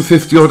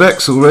 150 odd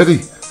X already.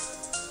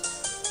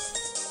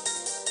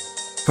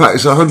 That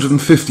is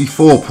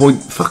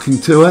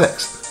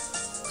 154.2x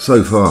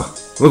so far.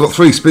 I've got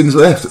 3 spins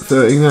left at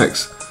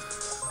 13x.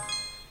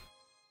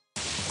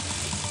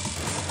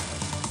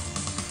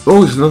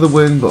 Oh, it's another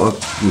win, but I've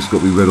just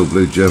got to be red or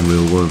blue gem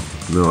wheel 1.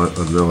 No,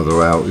 no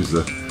other out, is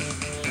there?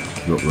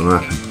 Not going to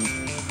happen.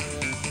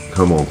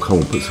 Come on,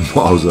 put some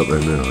piles up there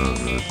now. Oh,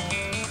 no.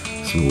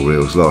 Small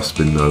reels, last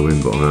spin no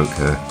win, but I don't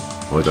care.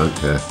 I don't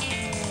care.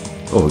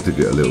 Oh, I did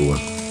get a little one.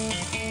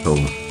 Hold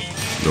on.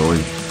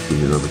 9, give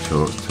me another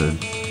chance. 10.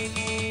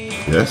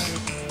 Yes,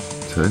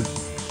 10.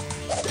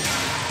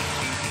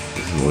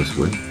 That's a nice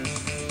win.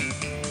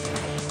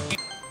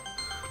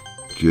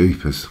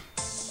 Jeepers.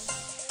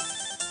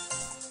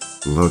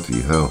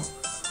 Bloody hell.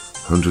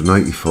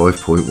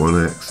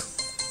 185.1x.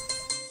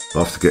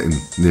 After getting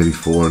nearly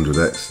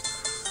 400x.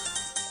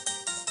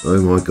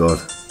 Oh my god.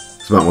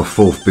 It's about my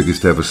 4th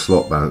biggest ever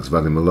slot balance I've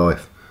had in my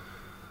life.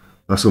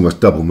 That's almost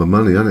double my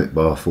money, isn't it?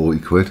 Bar 40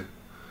 quid.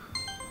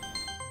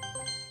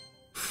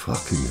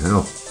 Fucking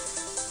hell.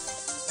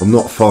 I'm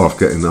not far off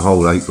getting the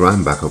whole 8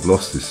 grand back. I've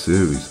lost this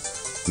series.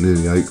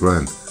 Nearly 8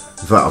 grand.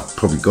 In fact, I've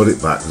probably got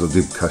it back because I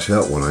did cash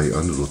out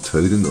 1/800 or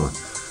 2, didn't I?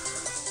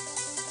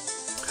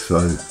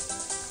 So,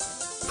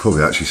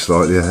 probably actually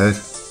slightly ahead.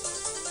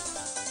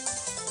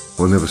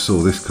 I never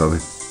saw this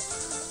coming.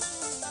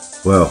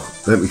 Well,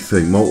 let me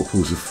think.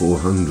 Multiples of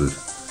 400.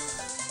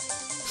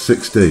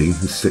 16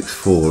 is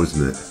 6-4,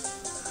 isn't it?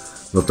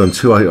 I've done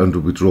 2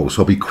 800 withdrawals,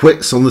 so I'll be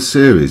quits on the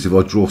series if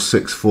I draw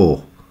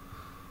 6-4.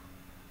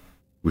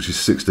 Which is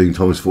 16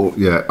 times 4.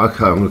 Yeah,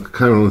 okay, I'm going to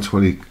carry on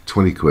 20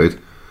 quid.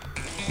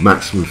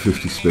 Maximum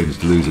 50 spins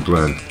to lose a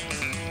grand.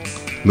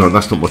 No,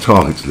 that's not my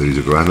target to lose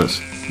a grand. That's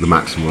the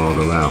maximum I'll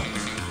allow.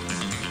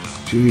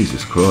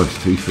 Jesus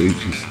Christ, 2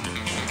 features.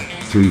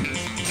 Two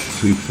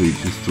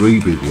features, 3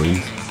 big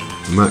wins.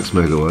 Max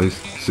megaways,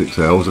 6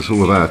 L's. That's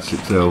all I've had,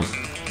 6 L's.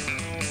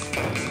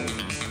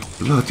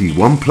 Bloody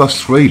 1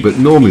 plus 3, but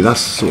normally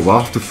that's sort of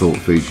afterthought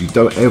feature. You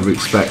don't ever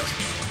expect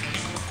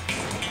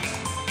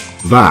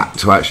that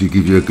to actually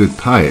give you a good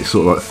pay. It's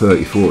sort of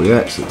like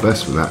 30-40x at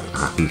best when that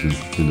happens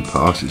in the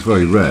past. It's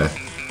very rare.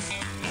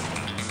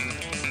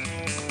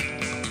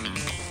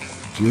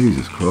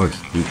 Jesus Christ,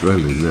 the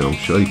adrenaline now, I'm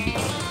shaking.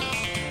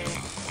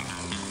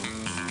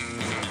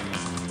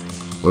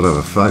 I'd have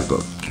a fag,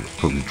 but I'd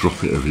probably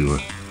drop it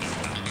everywhere.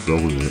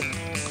 Rolling it.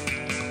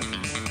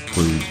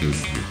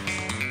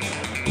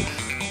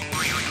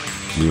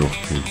 Me off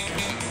pin.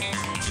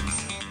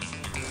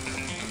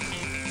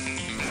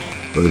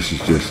 But this is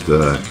just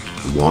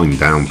wind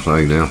down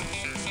play now.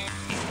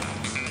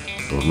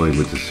 I've made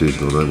my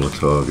decision. I know my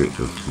target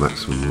of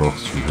maximum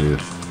loss from here.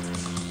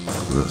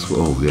 And that's what,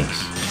 oh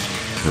yes,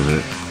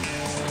 10x.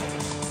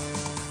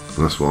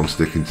 And that's what I'm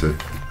sticking to.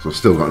 So I've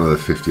still got another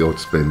 50 odd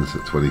spins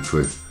at 20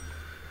 quid.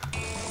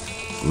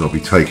 And I'll be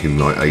taking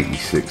like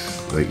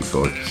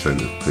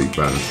 85% of peak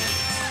balance.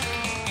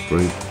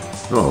 Green.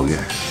 Oh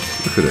yes,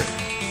 look at it.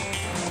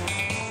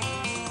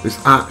 It's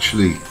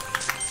actually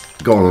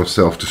gone on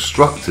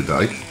self-destruct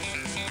today.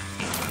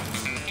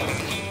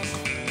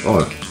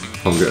 Oh,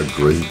 I'll get a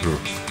green. Oh.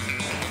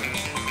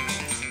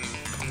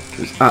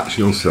 It's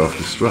actually on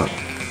self-destruct.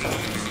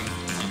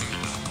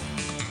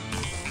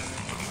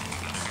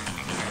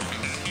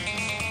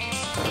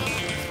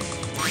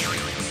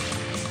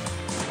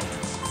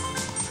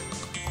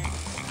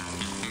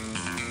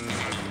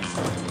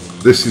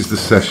 This is the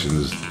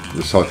sessions,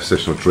 the type of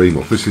session I dream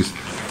of. This is,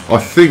 I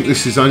think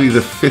this is only the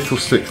 5th or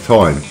 6th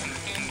time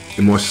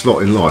in my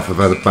slot in life I've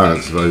had a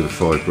balance of over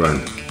 5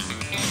 grand.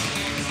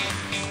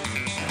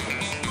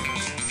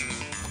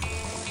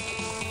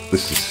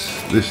 This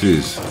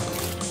is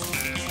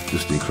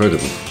just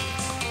incredible.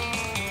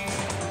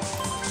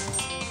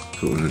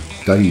 Talking of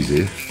days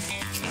here.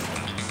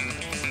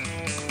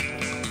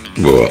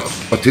 Well,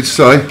 I did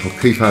say I'll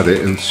keep at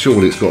it, and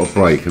surely it's got a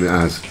break, and it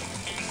has.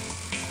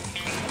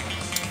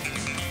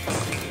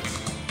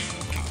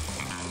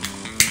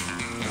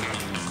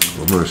 I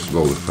managed to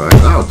roll the fag.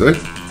 That'll do.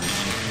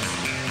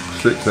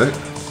 6x.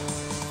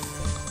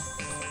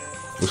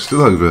 We're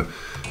still over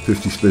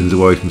 50 spins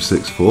away from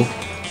 6-4.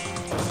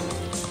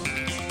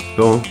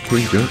 Go on,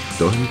 Queen Jack,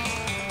 diamond.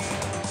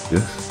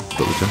 Yes,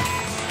 got the jack.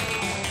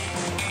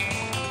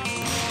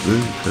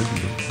 Okay.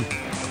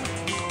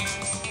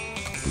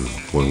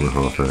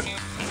 1.5x.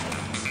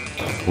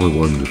 I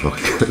wonder if I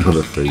can get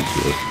another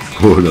feature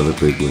or another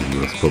big win.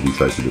 That's probably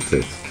taking the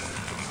piss.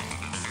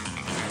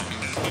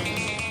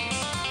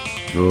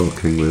 Oh,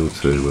 King Wheel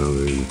 2, well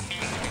really.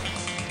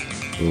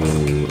 Oh,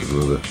 that's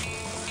another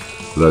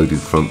loaded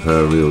front pair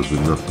of reels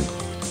with nothing.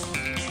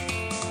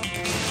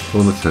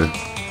 On the 10.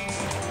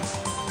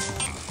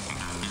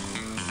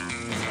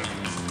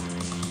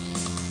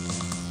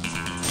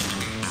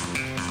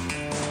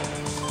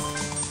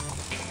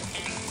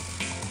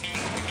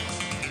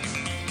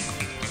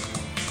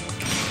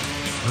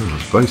 Oh,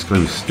 this base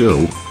game is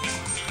still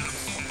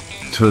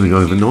turning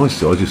over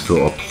nicely. I just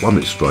thought I'd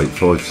plummet straight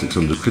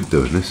 500-600 quid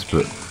doing this,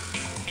 but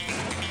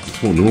it's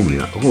what normally.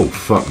 Oh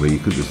fuck me! You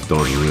could just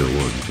die in the real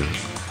one, Jack.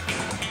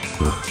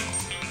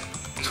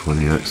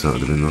 20x, that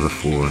would have been another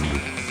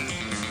 400.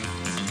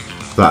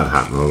 If that had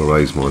happened, I'd have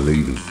raised my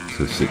leaving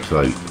to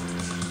 6.8.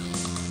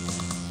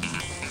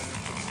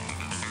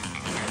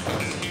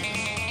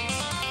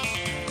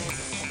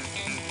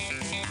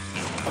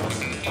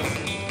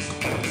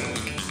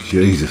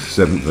 Jesus,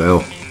 7th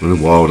L, and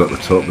a wild at the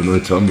top with no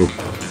tumble.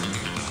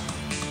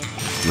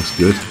 That's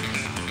good.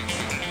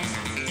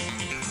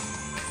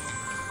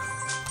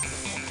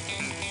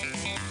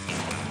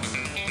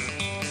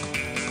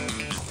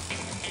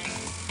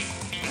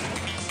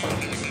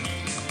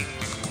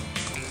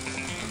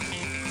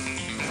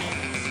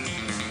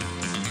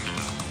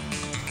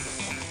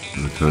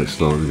 Okay, it's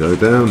starting to go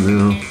down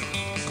now,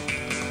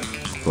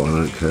 but I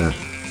don't care.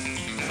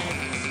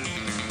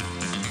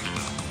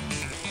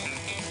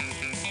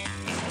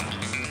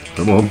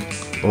 Come on.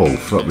 Oh,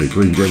 fuck me.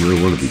 Green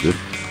generally want to be good.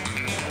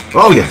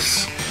 Oh,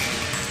 yes.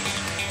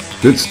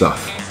 Good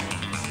stuff.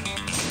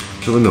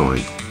 To the 9.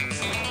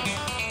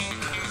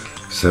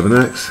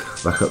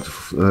 7x. Back up to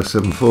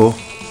 7.4.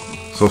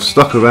 So I've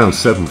stuck around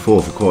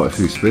 7.4 for quite a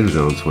few spins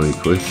now on 20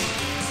 quid.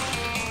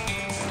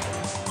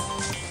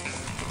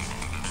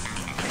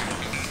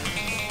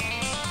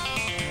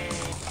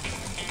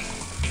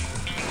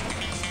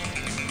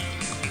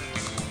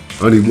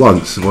 Only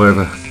once have I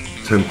ever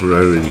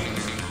temporarily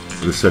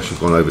in the session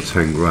gone over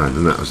 10 grand,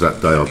 and that was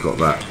that day I got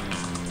that.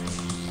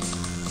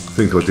 I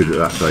think I did it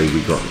that day.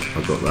 I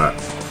got that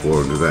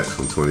 400x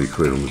on 20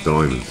 quid on the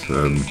diamonds.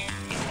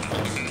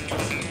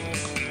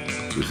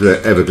 If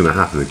they're ever going to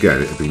happen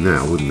again, it'd be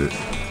now, wouldn't it?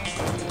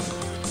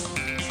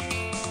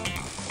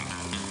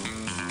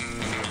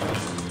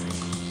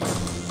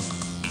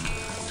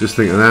 Just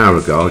think, an hour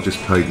ago I just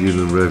paid the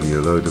Inland Revenue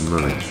a load of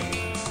money.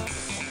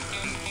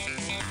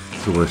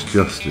 It's almost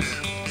justice.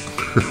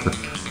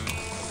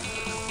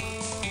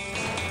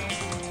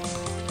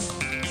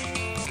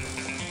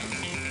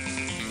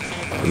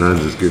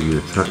 Bonanza's giving me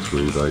a tax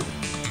rebate.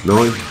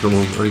 9, come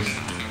on, ace.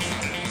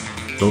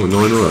 Oh,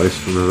 9 or ace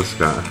for another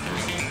scatter.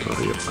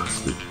 Oh, you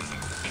bastard.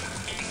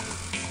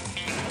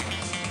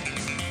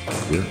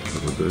 Yeah,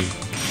 that'll do.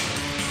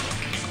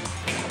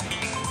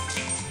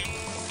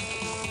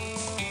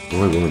 I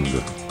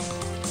wonder.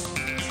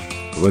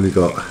 I've only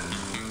got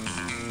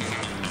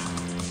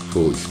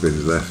 40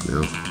 spins left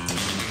now.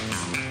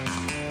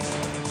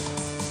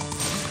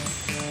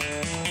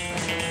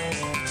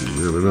 You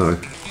never know.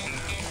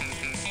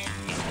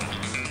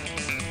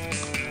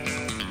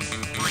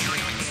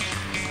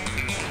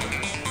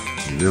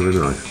 You never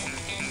know.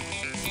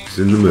 It's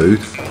in the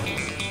mood.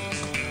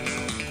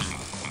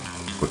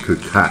 I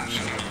could catch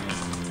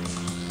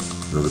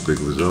another big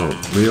result.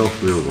 Me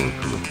off wheel one,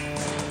 come on.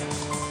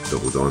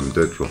 Double diamond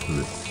dead drop,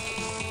 isn't it?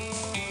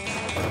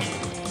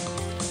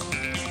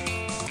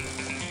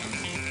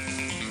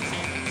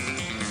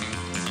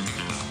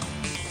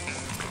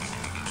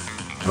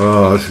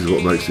 Oh, this is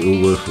what makes it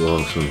all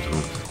worthwhile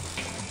sometimes.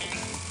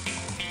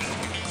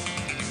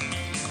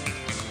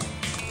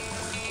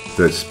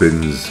 Dead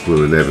spins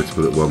were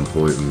inevitable at one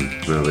point,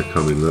 and now they're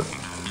coming. Look,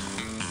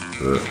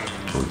 but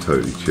I'm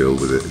totally chill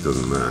with it. It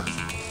doesn't matter.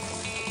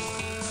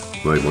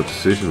 Made my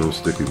decision. I'm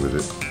sticking with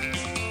it.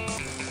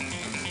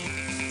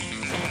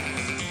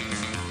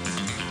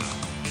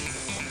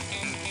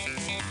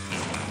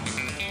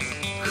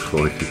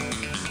 Crikey!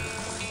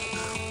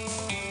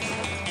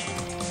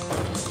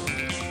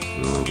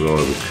 Oh,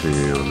 rival king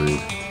here I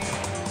need.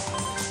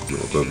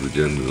 Not above the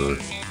gem though.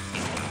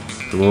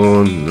 Come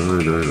on, no.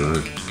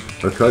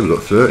 Okay, we've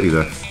got 30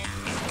 left.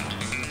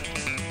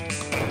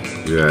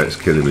 Yeah, it's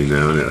killing me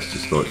now, and that's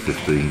just like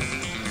 15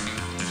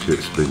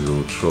 shit spins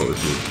on the trot, isn't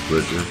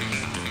it?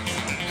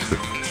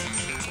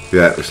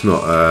 Yeah, it's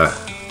not a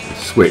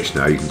switch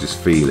now. You can just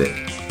feel it.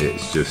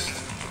 It's just,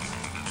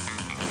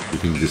 you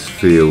can just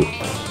feel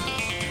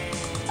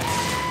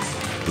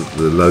that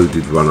the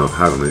loaded run I've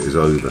had on it is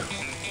over.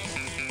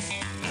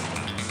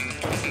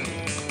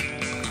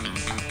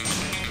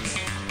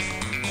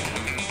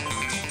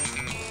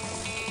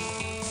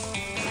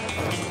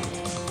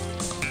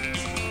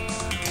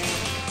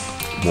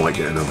 Might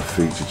get another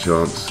feature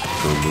chance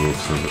or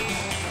something.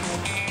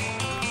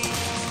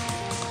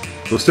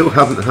 I still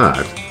haven't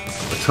had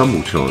a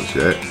tumble chance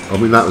yet. I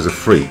mean, that was a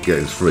freak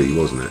getting 3,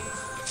 wasn't it?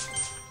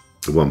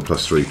 The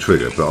 1+3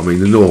 trigger, but I mean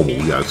the normal,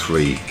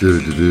 3 for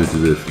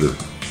the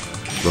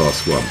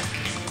last one.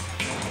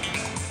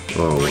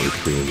 Oh, what a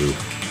king of the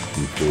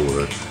 4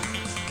 there.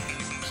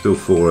 Still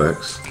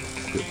 4x.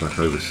 Get back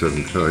over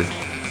 7k.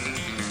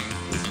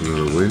 That's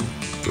another win.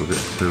 I'll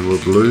get 10 more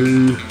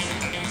blue.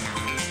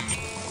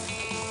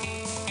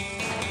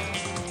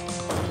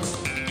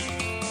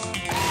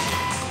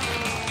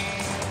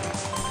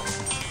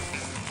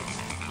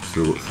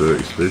 Still got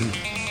 30 spins.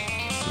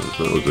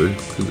 That'll do.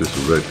 Could do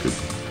some red, could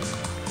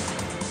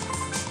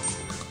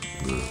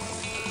no.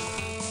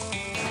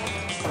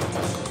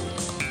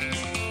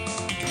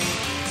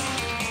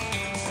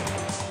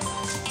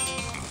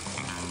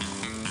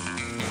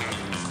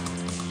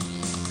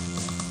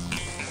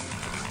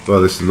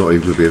 Well, this is not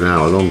even going to be an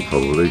hour long,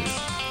 probably.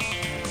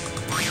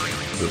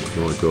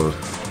 Oh my god.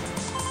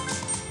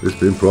 It's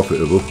been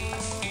profitable.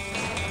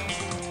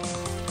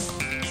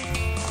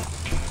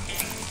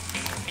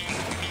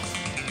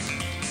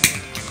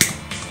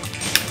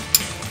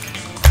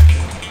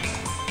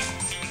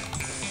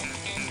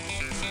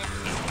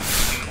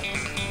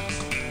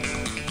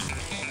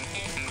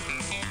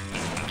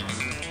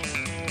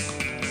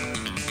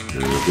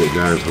 We'll get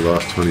down to the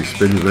last 20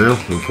 spins now,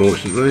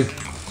 unfortunately.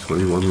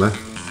 21 left.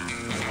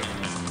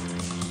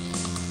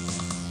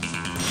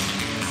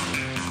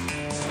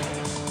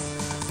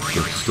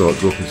 Have to start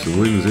dropping some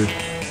wins in.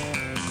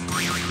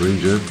 Green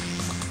gem.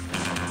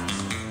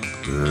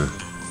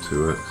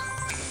 2x.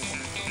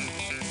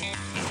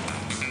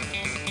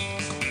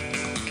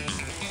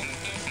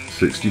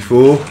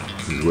 $64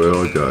 is where I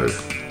go.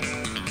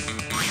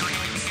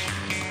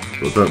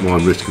 I don't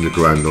mind risking a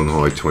grand on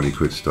high 20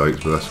 quid stakes,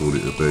 but that's all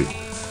it'll be.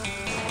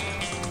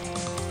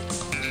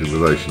 In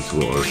relation to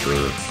what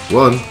I've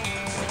won,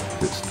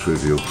 it's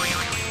trivial.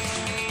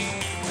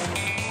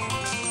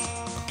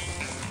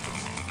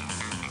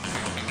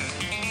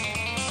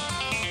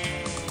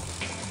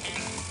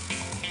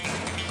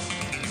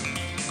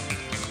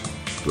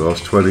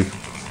 Last 20.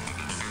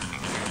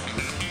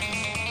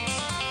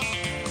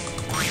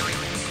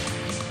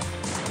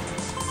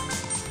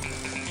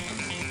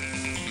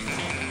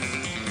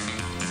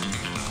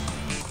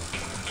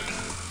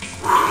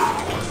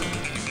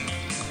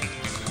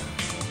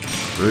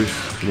 Nice,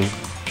 come on.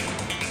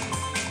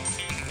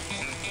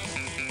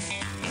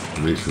 I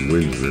need some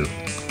wins now.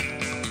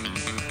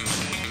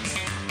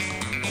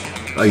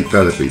 8,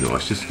 that'd be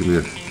nice. Just give me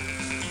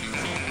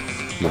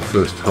my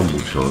first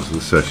humble chance of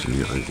the session,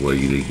 where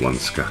you need 1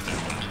 scatter.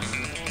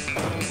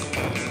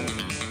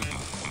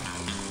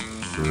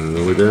 And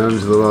we're down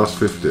to the last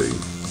 15.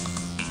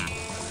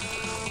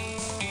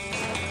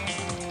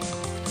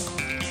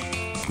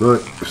 No,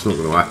 it's not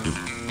going to happen.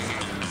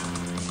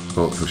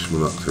 Can't push my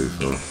luck too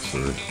far, so.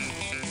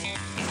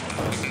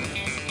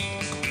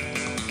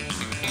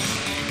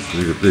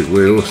 Need a big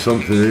wheel or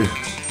something here.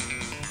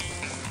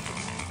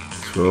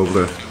 12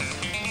 left.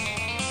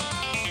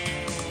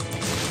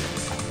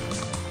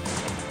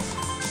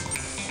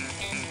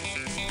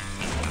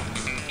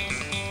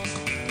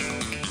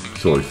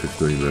 Sorry,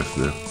 15 left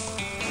now.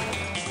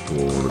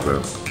 All on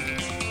about.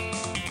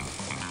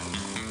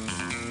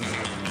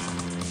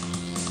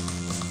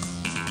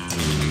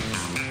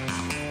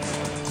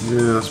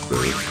 Yeah, that's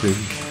better. King.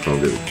 Can't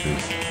get the king.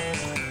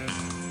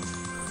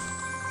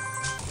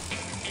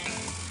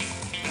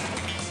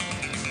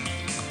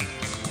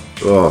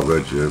 Oh,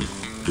 red gem.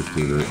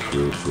 15x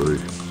wheel 3.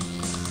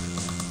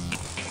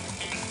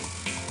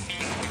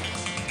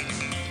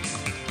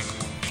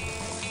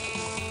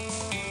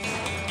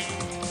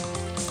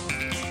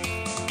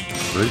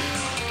 Nice.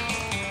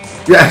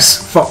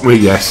 Yes! Fuck me,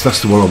 yes.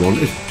 That's the one I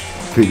wanted.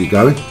 Keep it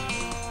going.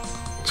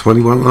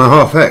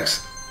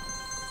 21.5x.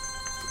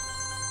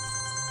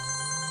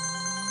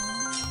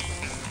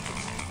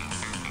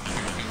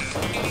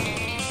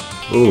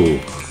 Oh,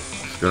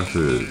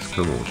 scatters.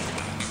 Come on.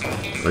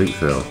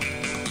 8,000.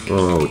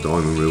 Oh,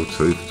 diamond reel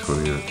 2 for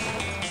 28.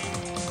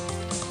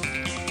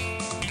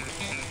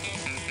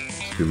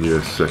 Just give me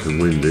a second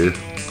wind here.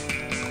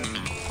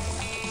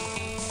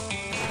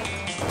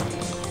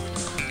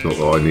 Not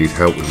that I need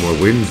help with my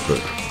wind,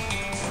 but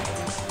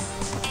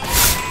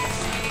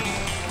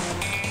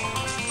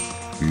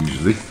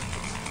usually.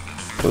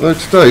 Although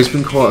today's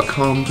been quite a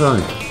calm day.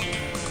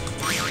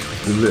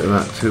 There's been little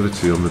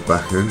activity on the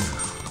back end.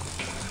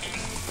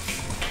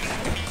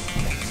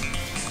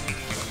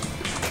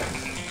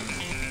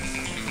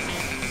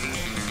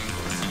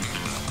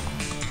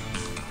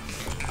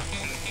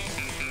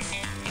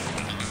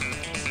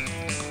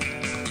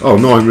 Oh,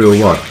 9 reel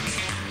 1.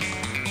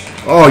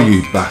 Oh,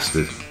 you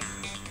bastard.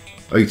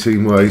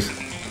 18 ways.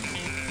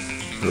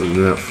 That was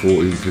about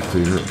 14,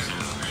 15x.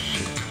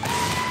 Shit.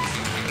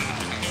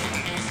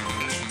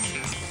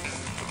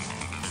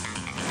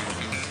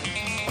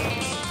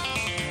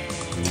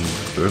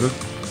 Better.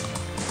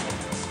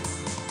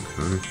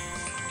 Okay.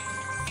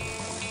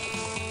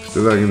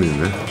 Still hanging in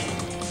there.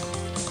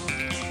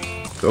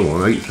 Come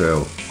on,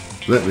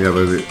 8,000. Let me have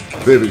a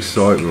bit of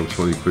excitement on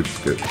 20 quid to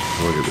get,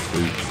 try and get the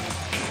food.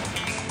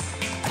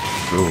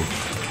 Oh,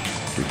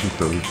 keep it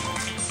going.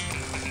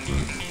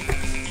 Right.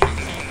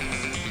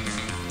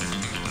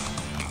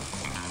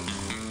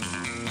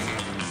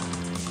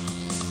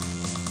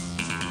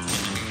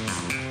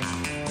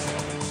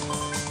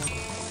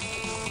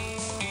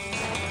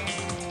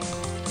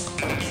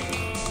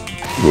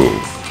 Whoa.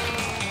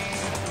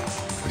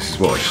 This is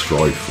what I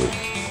strive for.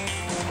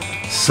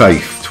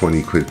 Safe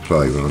 20 quid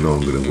play when I know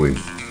I'm going to win.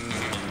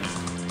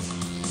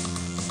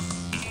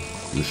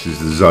 This is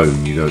the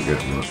zone you don't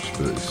get much,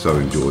 but it's so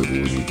enjoyable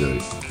when you do.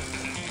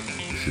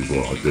 This is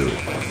what I do it.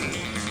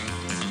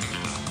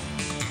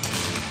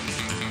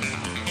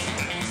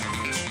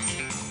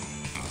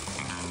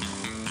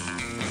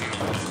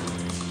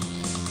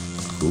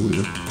 Oh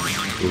yeah,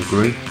 all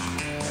green.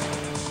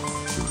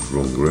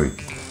 Wrong green.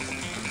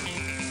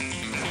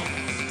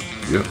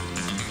 Yep.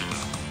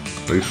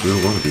 Base reel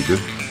 1 would be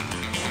good.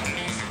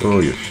 Oh,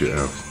 you shit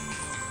house.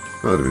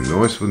 That would have been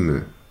nice,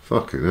 wouldn't it?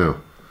 Fucking hell.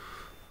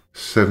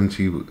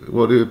 70, what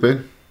would it have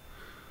been?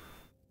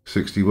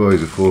 60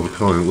 ways of 4 of a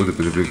kind. It would have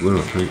been a big win,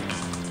 I think.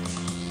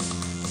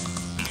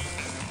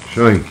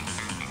 Shame.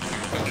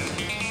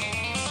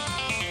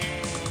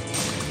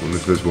 I wonder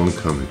if there's one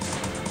coming.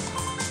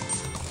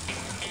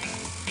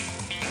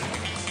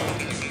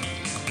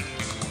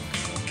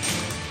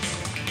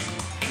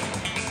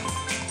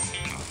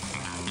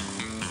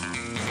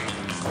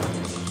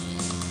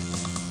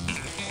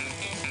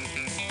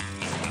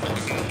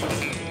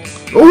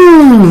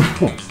 Ooh!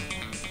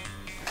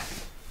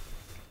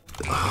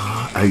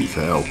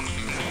 8,000.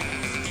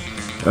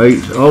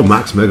 8. Oh,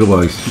 max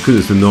megaways. Because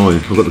it's a 9.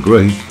 I've got the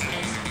green.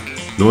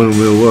 9 on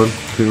reel 1.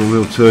 King on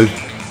reel 2.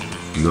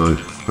 No,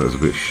 that was a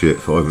bit shit.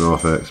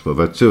 5.5x. But I've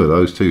had 2 of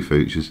those. 2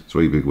 features.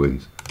 3 big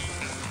wins.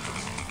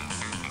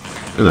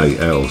 And 8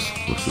 L's.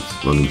 What's the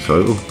running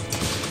total?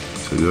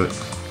 2x.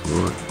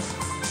 Alright.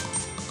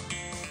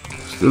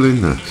 Still in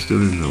there.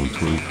 Still in there on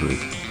 23.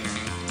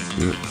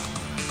 Yeah.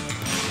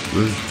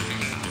 Blue.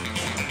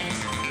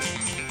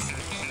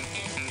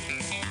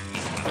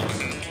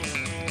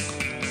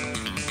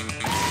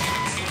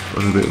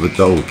 A bit of a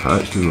dull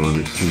patch, didn't I? And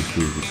it seems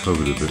to have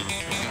recovered a bit.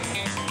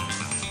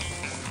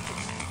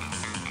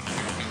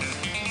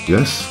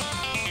 Yes,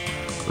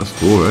 that's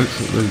 4x,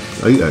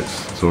 8x,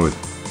 sorry.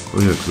 Oh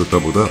yeah, because I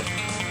doubled up.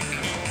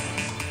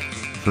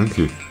 Thank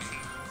you.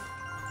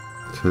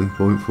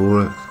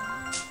 10.4x.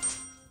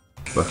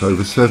 Back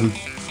over 7.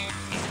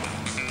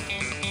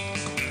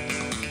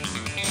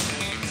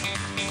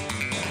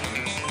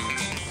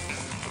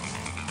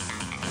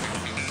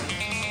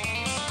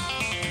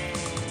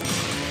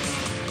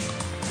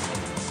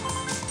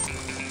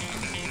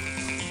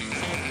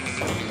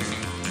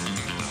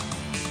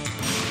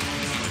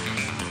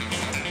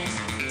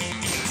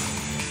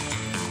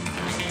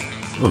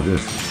 Oh yeah,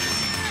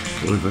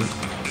 sorry about that.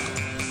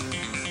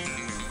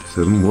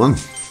 7-1.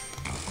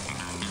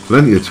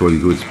 Plenty of 20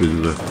 quid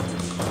spins there.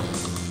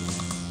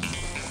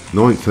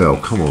 9th L,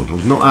 come on,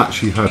 I've not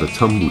actually had a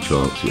tumble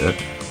chance yet.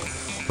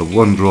 I've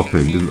 1 drop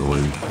in, didn't I?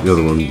 And the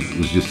other one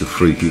was just a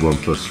freaky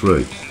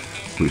 1+3,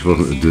 which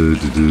wasn't a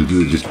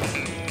it just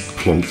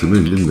plonked them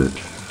in, didn't it?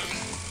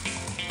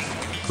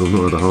 So I've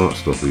not had a heart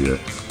stopper yet.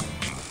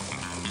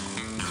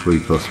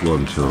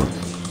 3+1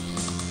 chance.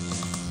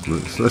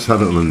 Let's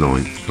have it on the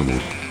 9th, come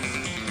on.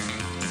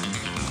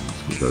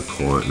 Let's go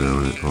quiet now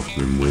and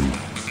afternoon wind.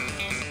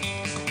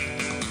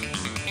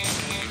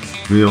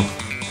 Me off.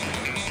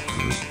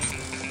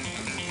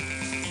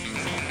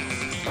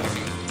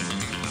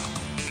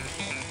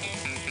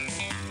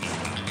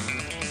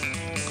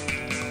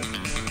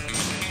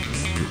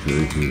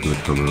 Anything's going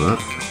to come of that.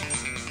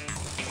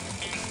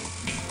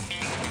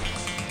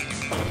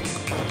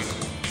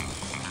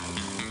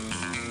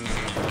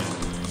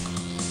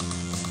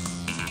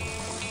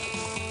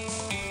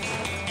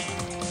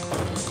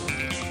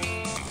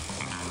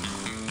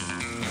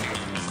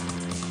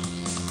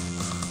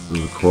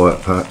 Another quiet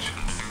patch.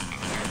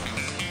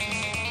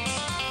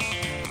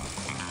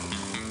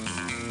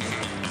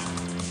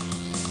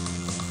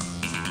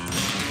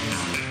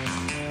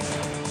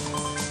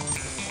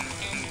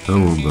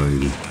 Come on,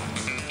 baby.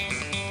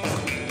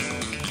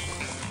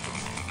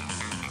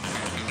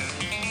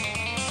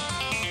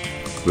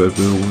 Red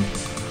bill one.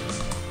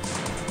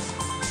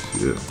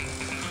 Yeah.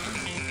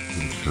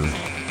 Okay.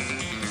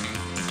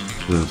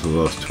 That's the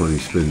last 20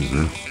 spins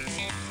now.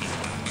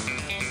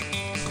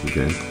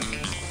 Again.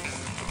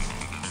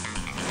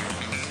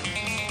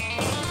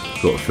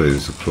 Got a feeling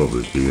this will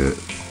probably be it.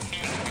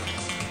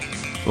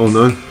 Oh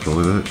no,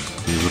 5x.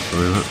 You must say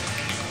that.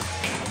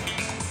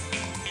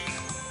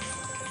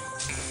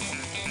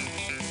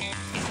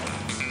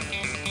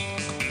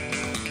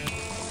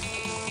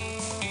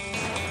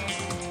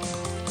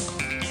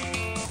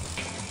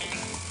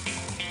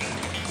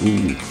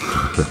 Ooh.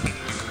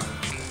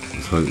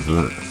 Let's hope for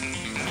that.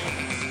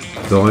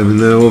 Diamond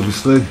there,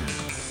 obviously.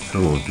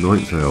 Come on,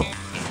 ninth out.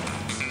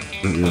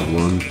 Let me have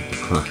one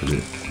crack at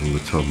it on the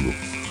tumble.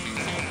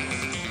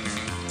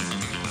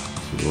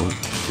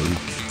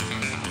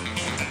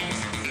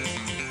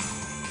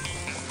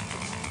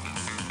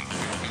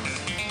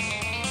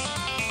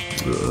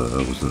 It's alright,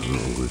 that wasn't that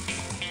all good.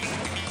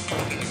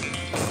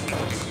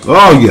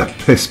 Oh yeah,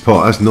 piss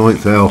pot, that's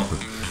ninth out.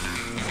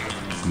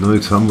 No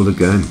tumble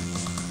again.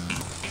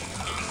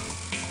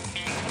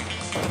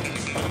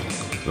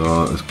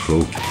 Oh, that's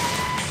cruel.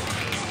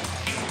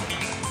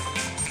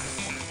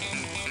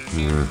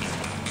 Yeah.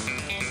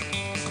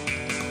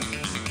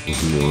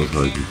 Wasn't what I was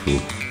hoping for.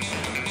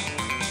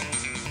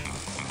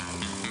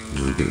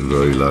 We're getting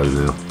very low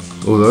now.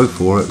 Although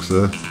 4x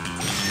there.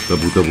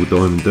 Double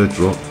diamond dead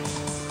drop.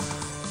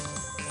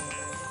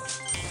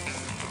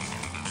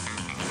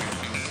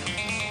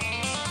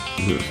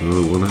 That's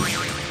another 1x.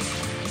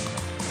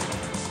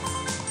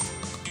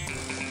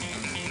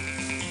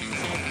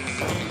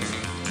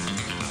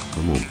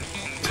 Come on.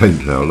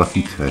 10th now,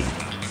 lucky 10.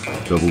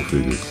 Double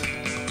figures.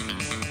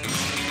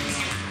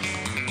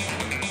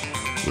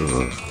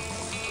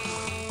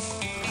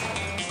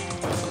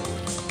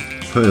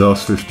 Okay,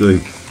 last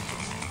 15.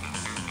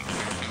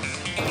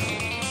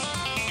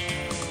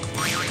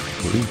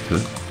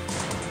 Okay.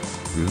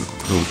 Yeah,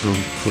 come on,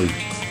 please.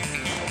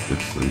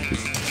 Yes, thank you.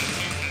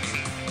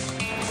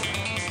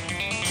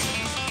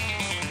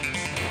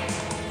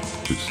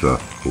 Good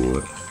stuff for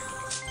it.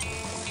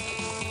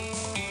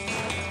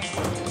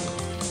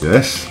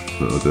 Yes,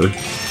 that'll do.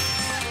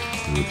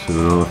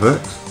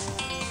 2.5x.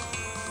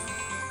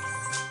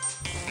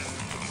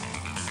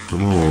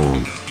 Come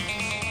on.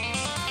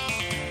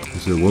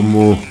 Is there one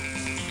more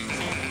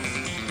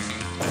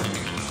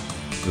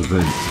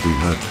event to be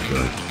had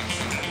today?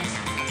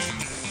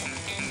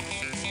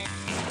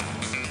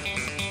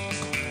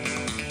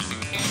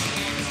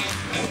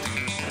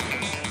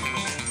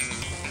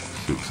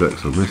 6x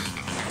I missed.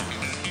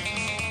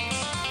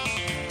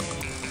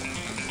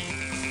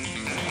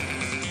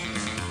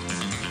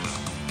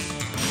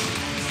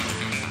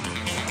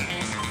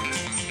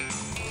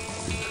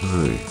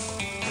 Okay.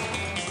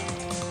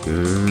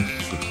 Yes,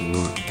 that's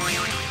alright.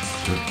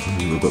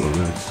 I've got the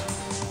reds.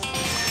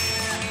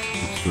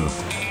 Good stuff.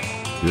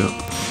 Yep.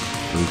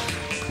 Ace,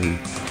 king.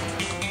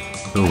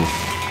 Come on.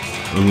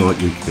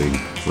 Unlikely king.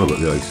 I've got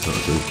the ace that I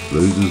do.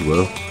 Blues as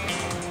well.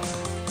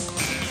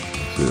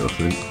 That's it, I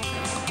think.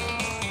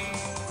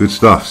 Good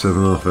stuff,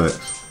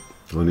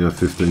 7.5x. I only have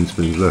 15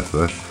 spins left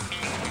there.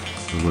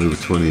 I'm over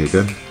 20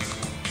 again.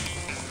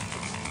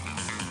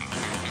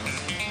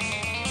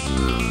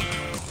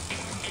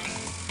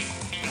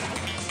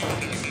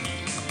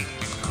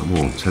 Come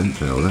on,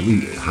 10th hour, let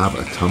me have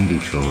a tumble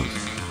chance.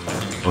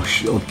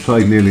 I've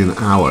played nearly an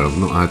hour, I've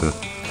not had a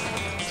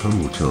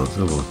tumble chance,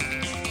 have I?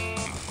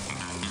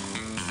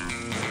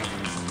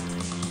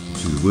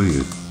 Which is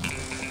weird.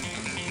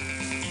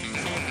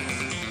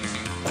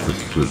 I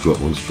could have got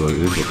one straight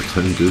in, got the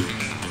 10 good.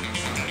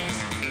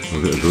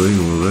 I'll get a green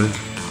or a red,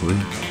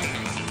 green.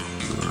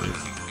 No.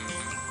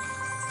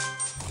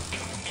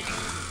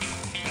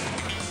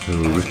 There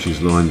were riches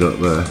lined up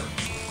there.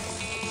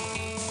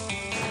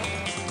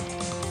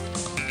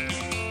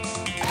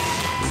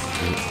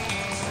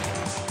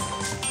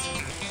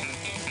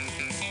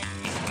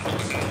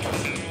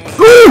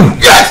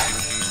 Yes!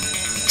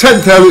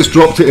 10th out, it's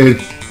dropped it in.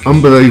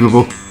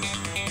 Unbelievable.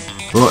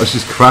 Right, let's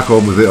just crack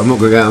on with it. I'm not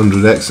going to get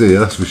 100x here,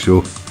 that's for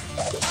sure.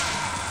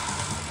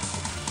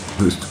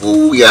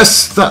 Oh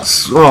yes,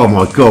 that's, oh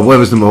my god, where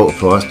was the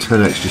multiplier? That's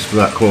 10x just for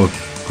that coin.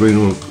 Green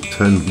or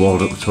 10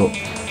 wild up the top.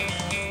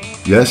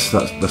 Yes,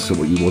 that's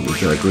what you wanted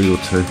there, green or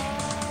 10.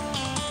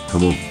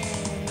 Come on.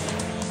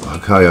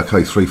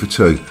 Okay, 3 for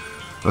 2.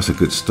 That's a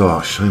good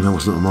start. Shame that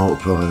wasn't a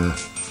multiplier there.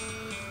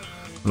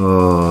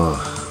 Oh,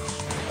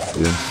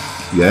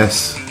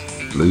 yes.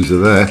 Loser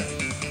there.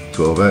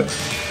 12x.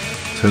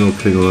 10 or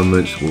king or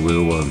unmentionable,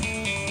 wheel 1.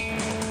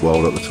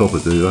 Wild at the top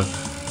would do that.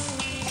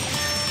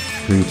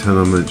 King 10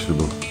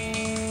 unmentionable.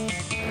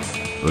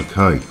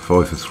 Okay, 5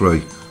 for 3.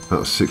 That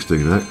was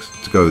 16x.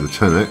 To go with the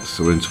 10x,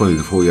 so we're in 20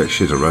 to 40x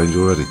shitter range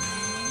already.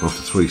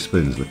 After 3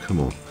 spins, now come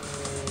on.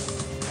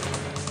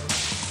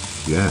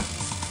 Yeah.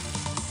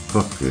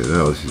 Fuck it,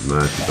 hell, this is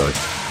mad today.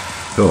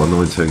 Go on,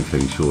 19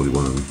 king, surely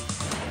one of them.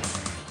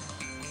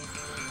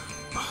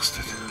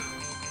 Bastard.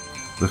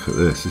 Look at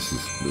this, this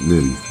is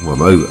nearly,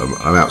 well,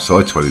 I'm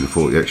outside 20 to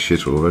 40x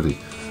shit already.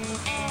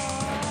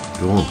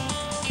 Go on.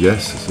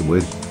 Yes, it's a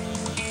win.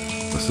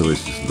 That's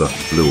always just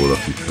lucky, blue or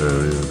lucky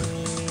pair, isn't it?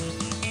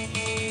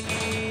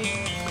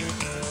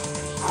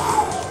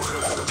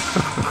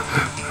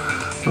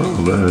 Oh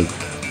man.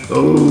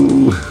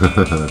 Oh.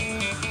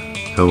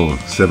 Come on,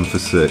 7 for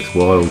 6,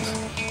 wild.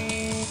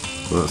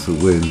 Well, that's a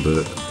win,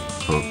 but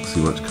can't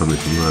see much coming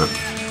from that.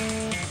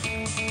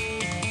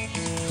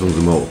 As long as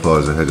the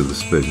multiplier's ahead of the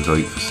spin, it's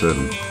 8 for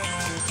 7.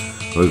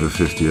 Over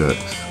 50x.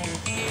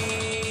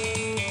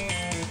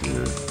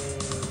 Yeah.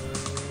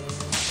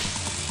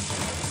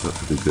 That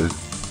could be good.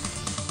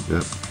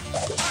 Yep.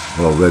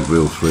 Well, red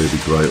wheel 3 would be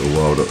great, or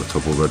wild at the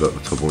top, or red at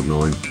the top, or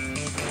 9.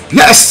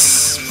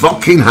 Yes!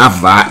 Fucking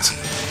have that!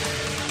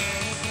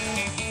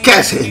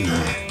 Get in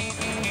there!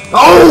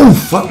 Oh,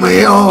 fuck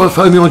me! Oh, if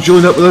only I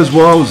joined up with those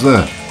wilds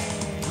there.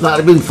 That'd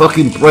have been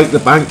fucking break the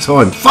bank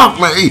time. Fuck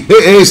me!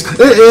 It is!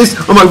 It is!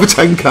 I'm over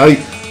 10k.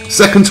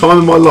 Second time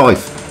in my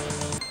life.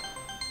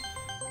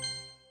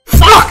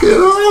 Fuck it!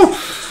 Oh.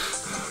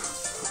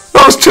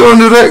 That was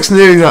 200x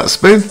nearly that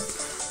spin.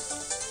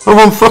 I'm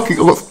on fucking...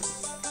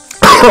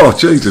 Oh,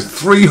 Jesus.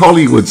 3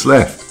 Hollywoods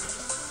left.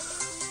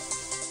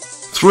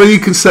 3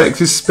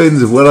 consecutive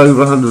spins of well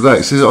over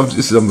 100x.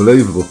 This is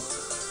unbelievable.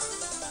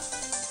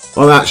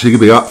 I'm actually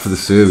going to be up for the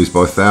series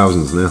by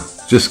thousands now.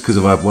 Just because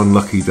I've had one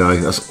lucky day.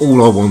 That's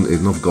all I wanted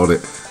and I've got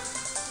it.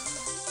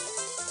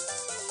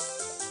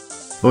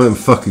 I am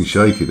fucking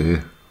shaking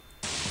here.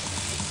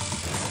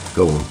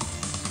 Go on.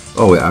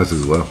 Oh, it has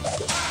as well.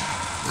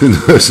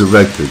 It's a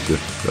red picture.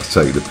 That's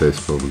taking the piss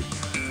probably.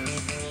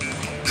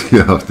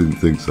 Yeah, I didn't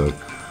think so.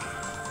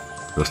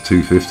 That's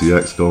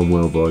 250x gone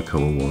well by.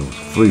 Come on, wilds.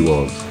 3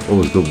 wilds.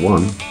 Always got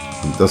 1.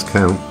 It does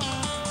count.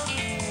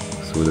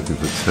 So we're looking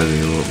for 10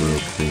 here, aren't we?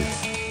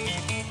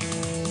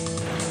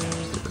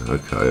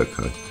 Okay.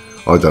 Okay.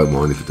 I don't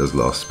mind if it does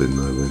last spin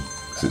though, then.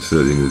 Because it's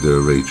certainly going to do a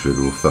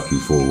re-trigger or fucking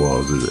 4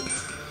 wilds, is it?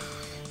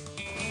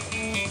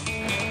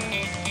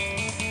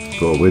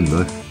 Got a win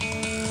though.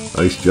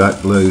 Ace,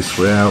 jack, blues,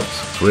 3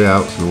 outs. 3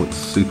 outs, and it's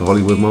Super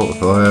Hollywood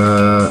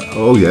multiplier.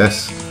 Oh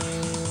yes.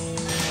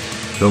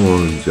 Come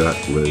on, jack,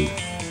 blue.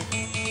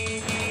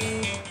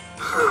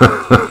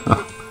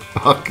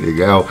 Fucking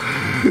hell.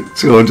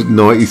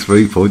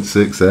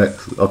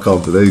 293.6x. I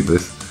can't believe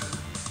this.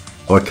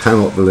 I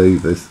cannot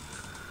believe this.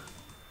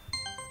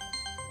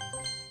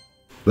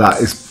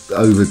 That is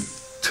over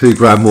 2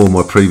 grand more than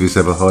my previous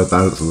ever high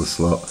balance on the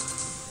slot.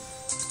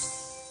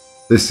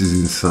 This is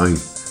insane.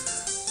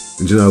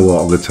 And do you know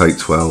what? I'm going to take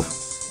 12.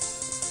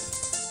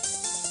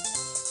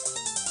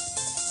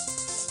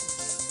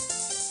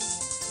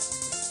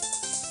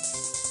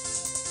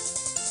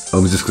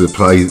 I'm just going to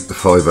play the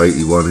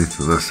 581 in,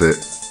 and that's it.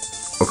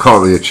 I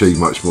can't really achieve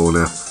much more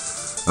now.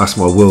 That's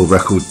my world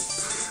record,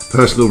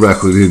 personal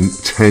record in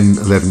 10,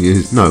 11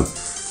 years. No.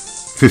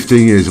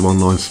 15 years of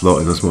online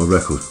slotting, that's my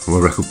record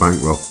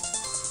bankroll.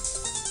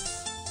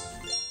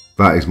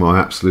 That is my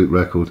absolute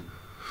record.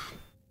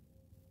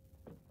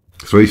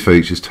 3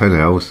 features, 10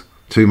 hours,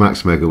 2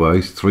 max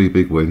megaways, 3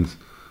 big wins.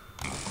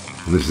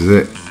 And this is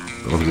it.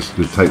 I'm just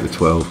going to take the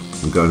 12.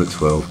 I'm going at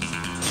 12.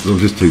 I'm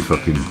just too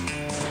fucking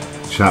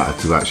shattered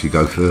to actually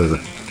go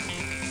further.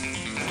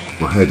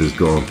 My head has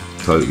gone,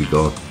 totally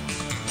gone.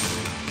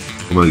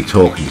 I'm only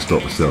talking to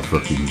stop myself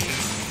fucking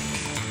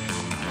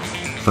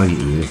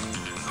fainting here.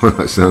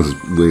 That sounds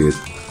weird.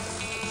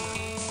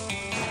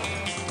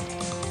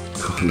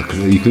 God, look at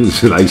that. You could have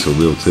seen ace on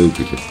wheel too,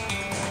 could you?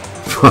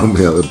 Fuck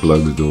me out, they've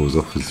blown the doors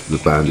off, as the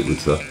bandit would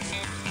say.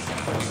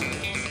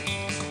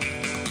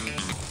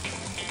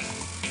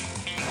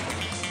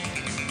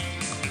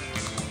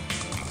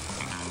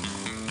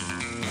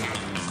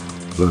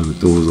 Blown the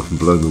doors off and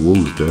blown the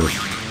walls down.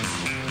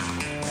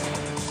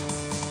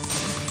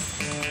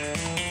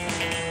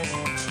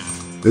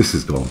 This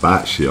has gone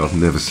batshit. I've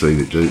never seen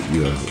it do,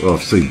 you know. Well,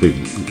 I've seen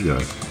big, you know,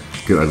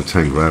 get over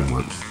 10 grand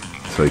once,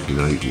 taking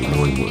 8 or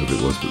 9, whatever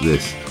it was, but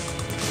this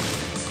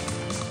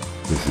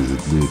is a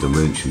new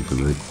dimension for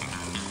me.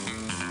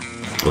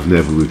 I've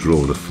never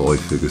withdrawn a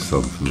 5-figure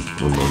sum from the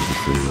online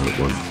casino at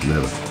once,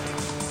 never.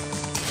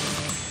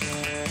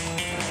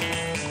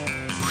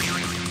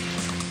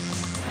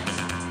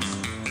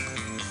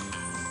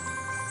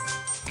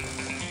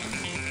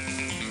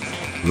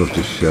 And I've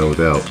just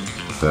shelled out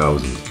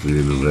thousands to the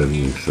inner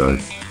revenue, so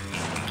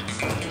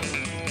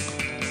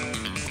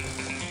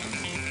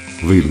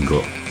we've even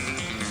got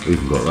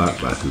that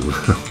back as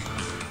well.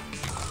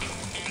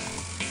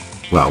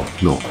 Well,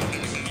 not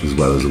as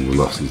well as all the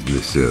losses in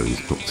this series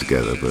put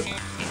together, but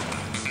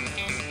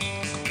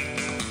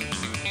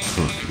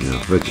fucking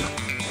hell, read you.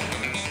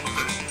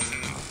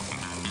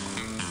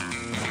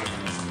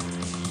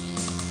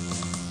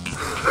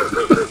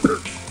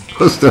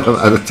 I still haven't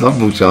had a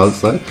tumble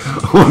chance though.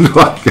 I wonder if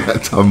I can get a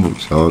tumble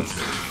chance.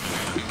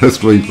 That's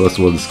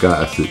 3+1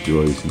 scatter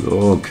situation.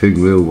 Oh,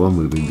 King Wheel 1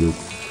 would have been good.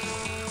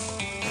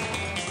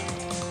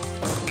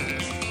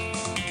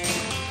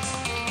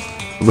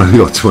 I've only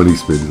got 20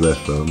 spins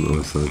left, haven't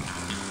I? So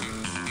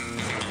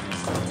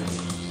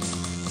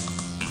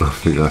I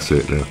think that's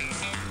it now.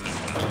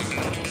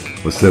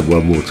 I said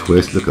one more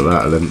twist. Look at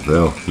that, 11th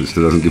L. It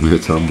still doesn't give me a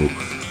tumble.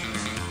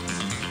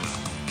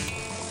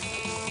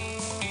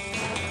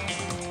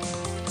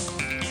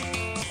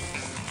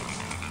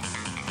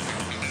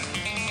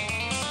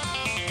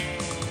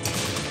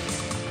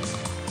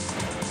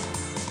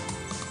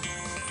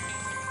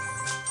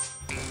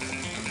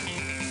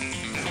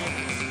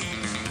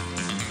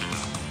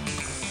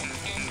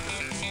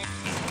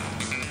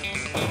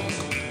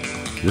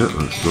 Yeah,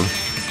 that's done.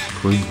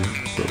 Queen, yeah,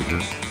 got to go.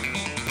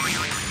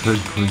 10,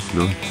 queen,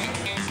 9.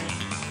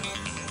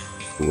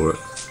 4.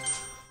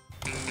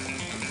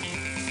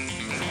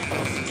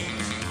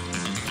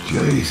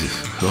 Jesus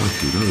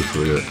Christ, another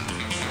 3.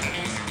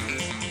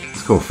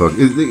 It's got fuck.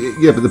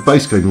 Yeah, but the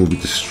base game normally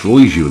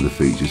destroys you and the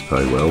features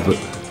pay well, but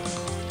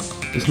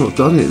it's not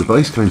done it. The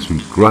base game's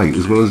been great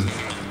as well as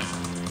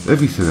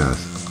everything has.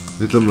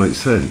 It doesn't make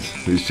sense.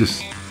 It's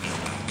just.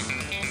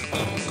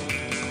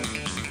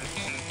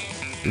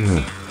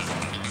 Yeah.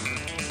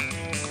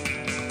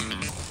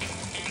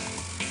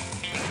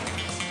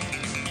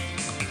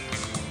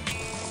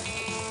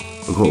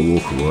 I've got to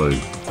walk away.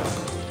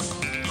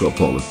 Got a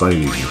bottle of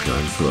Baileys in the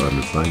game, thought I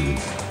had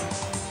Baileys.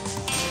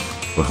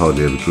 I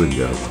hardly ever drink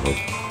alcohol.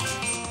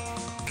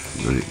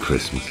 Only at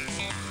Christmas.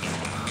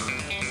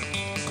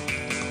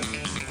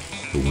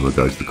 Or when I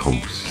go to the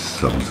conferences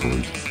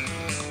sometimes.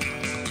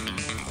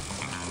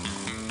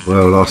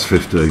 Well, last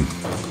 15.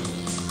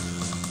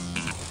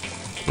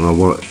 And I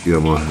want, you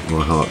know, my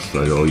heart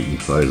stayed, oh, you can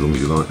play as long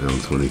as you like now on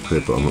 20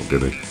 quid, but I'm not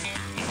going to.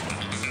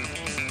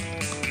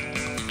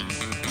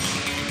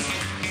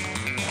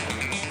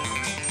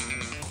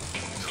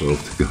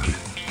 To go.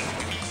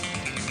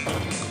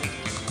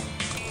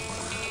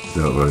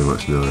 Don't very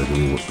much know what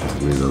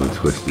means I'm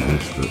twisting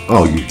this, but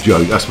oh, you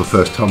joke! That's my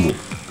first tumble.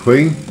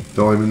 Queen,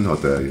 diamond, I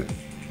dare you.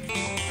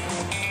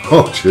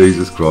 Oh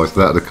Jesus Christ,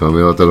 that'd have come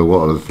in. I don't know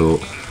what I'd have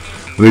thought.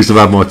 At least I've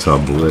had my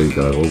tumble. There you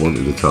go. I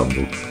wanted a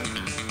tumble.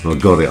 I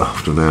got it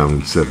after an hour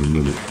and 7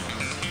 minutes.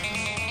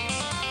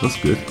 That's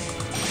good.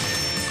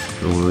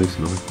 Oh, nice,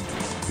 nice.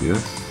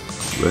 Yes,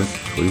 red,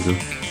 freedom.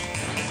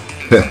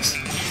 Yes.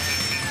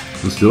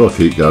 And still I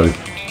keep going.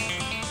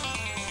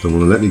 Don't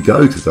want to let me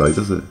go today,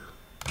 does it?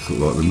 Sort of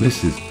like the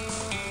missus. I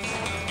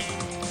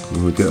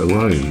want to get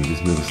away and it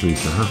just never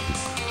seems to happen.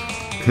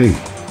 King.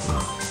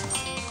 Oh.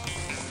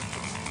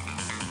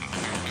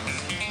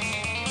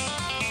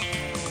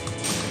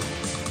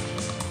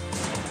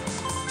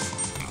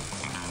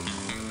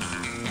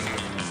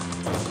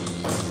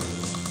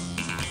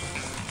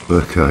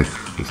 Okay,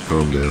 let's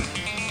calm down.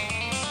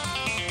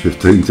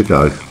 15 to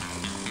go.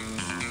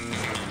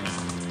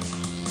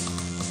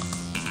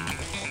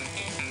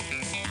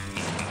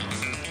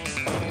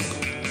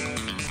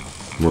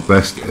 My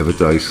best ever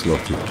day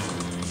slotted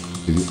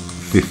in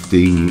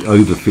 15,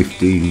 over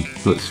 15,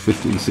 no, it's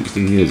 15,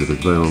 16 years I've been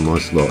playing on my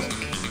slots.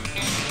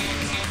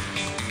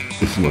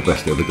 This is my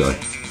best ever day.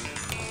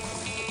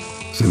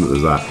 Simple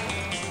as that.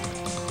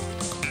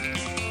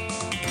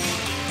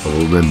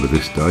 I'll remember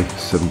this day,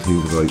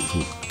 17th of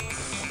April.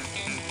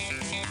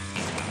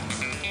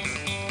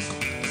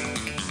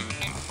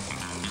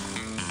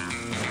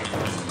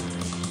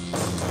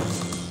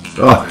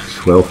 Oh,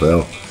 12th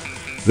L.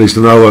 At least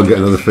I know I won't get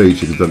another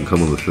feature because it doesn't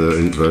come on the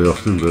 13th very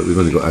often, but we've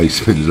only got 8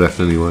 spins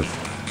left anyway.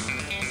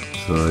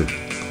 So,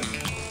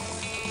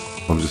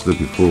 I'm just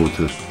looking forward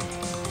to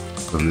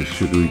having a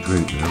sugary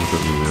drink now. I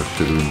don't really have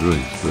sugar in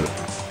drinks, but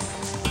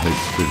the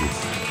head's spinning.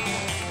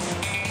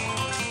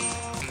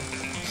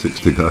 6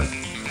 to go.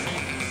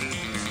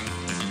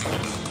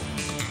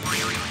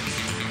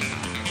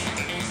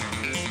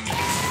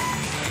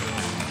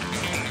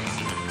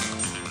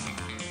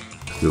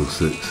 Still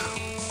 6.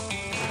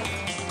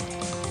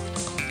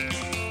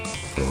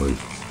 5,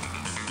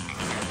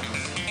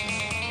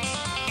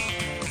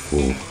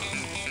 4,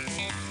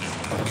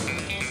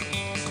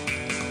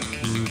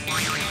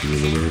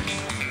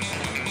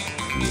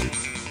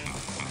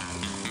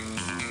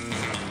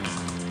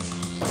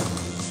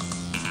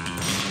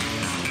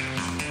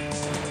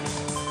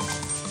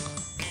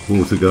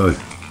 4 to go.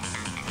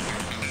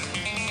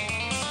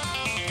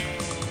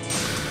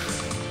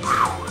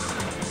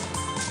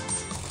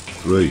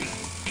 Three,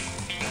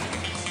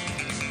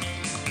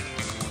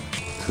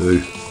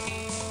 2.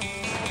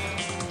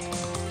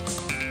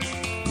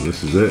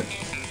 This is it.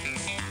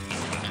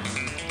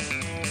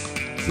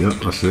 Yep,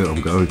 that's it,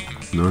 I'm going.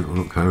 No, I'm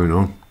not carrying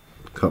on.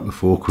 A couple of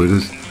 4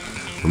 quidders.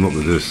 I'm not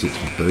going to do a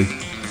 60p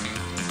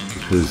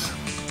because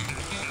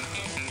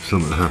if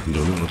something happened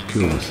on it, I'd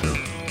kill myself.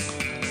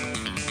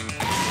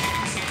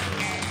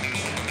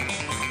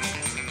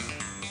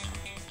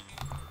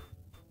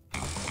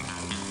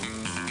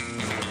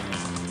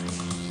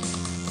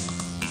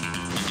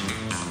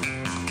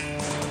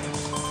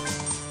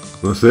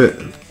 That's it.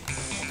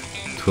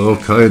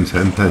 12k and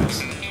 10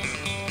 pence.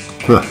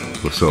 Well,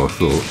 so I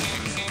thought.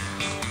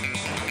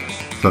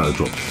 If that had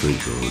dropped a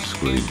feature, I would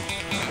scream.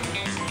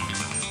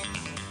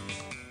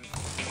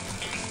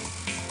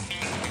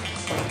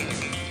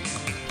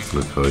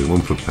 Okay,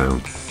 one for a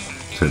pound.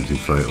 Tempting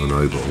fate, I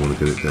know, but I want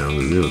to get it down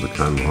as near as I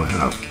can. I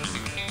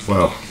have.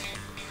 Well,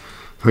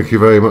 thank you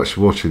very much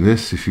for watching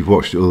this. If you've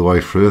watched it all the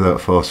way through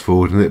without fast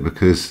forwarding it,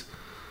 because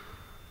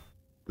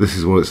this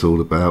is what it's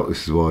all about.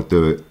 This is why I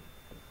do it.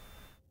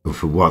 And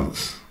for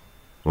once,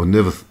 I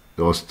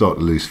was starting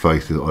to lose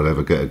faith that I'd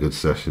ever get a good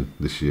session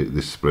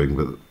this spring.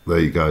 But there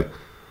you go.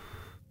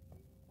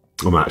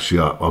 I'm actually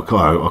up. I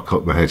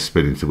got my head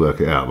spinning to work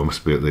it out. I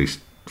must be at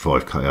least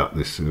 5k up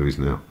this series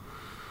now.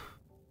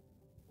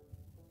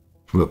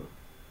 From a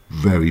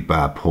very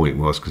bad point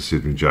where I was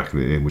considering jacking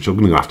it in, which I'm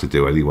going to have to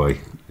do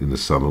anyway in the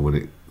summer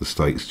when the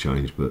stakes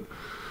change. But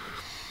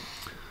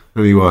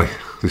anyway,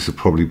 this will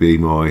probably be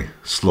my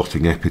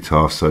slotting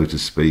epitaph, so to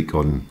speak,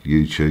 on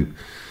YouTube.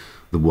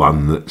 The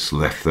one that's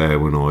left there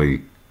when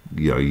I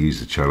use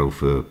the channel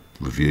for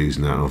reviews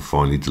now. I've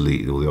finally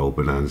deleted all the old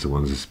Bonanza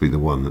ones. This will be the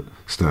one that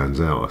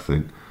stands out, I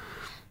think,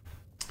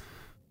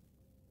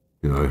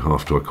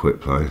 after I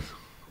quit playing.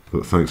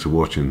 But thanks for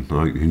watching.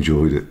 I hope you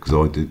enjoyed it, because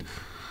I did.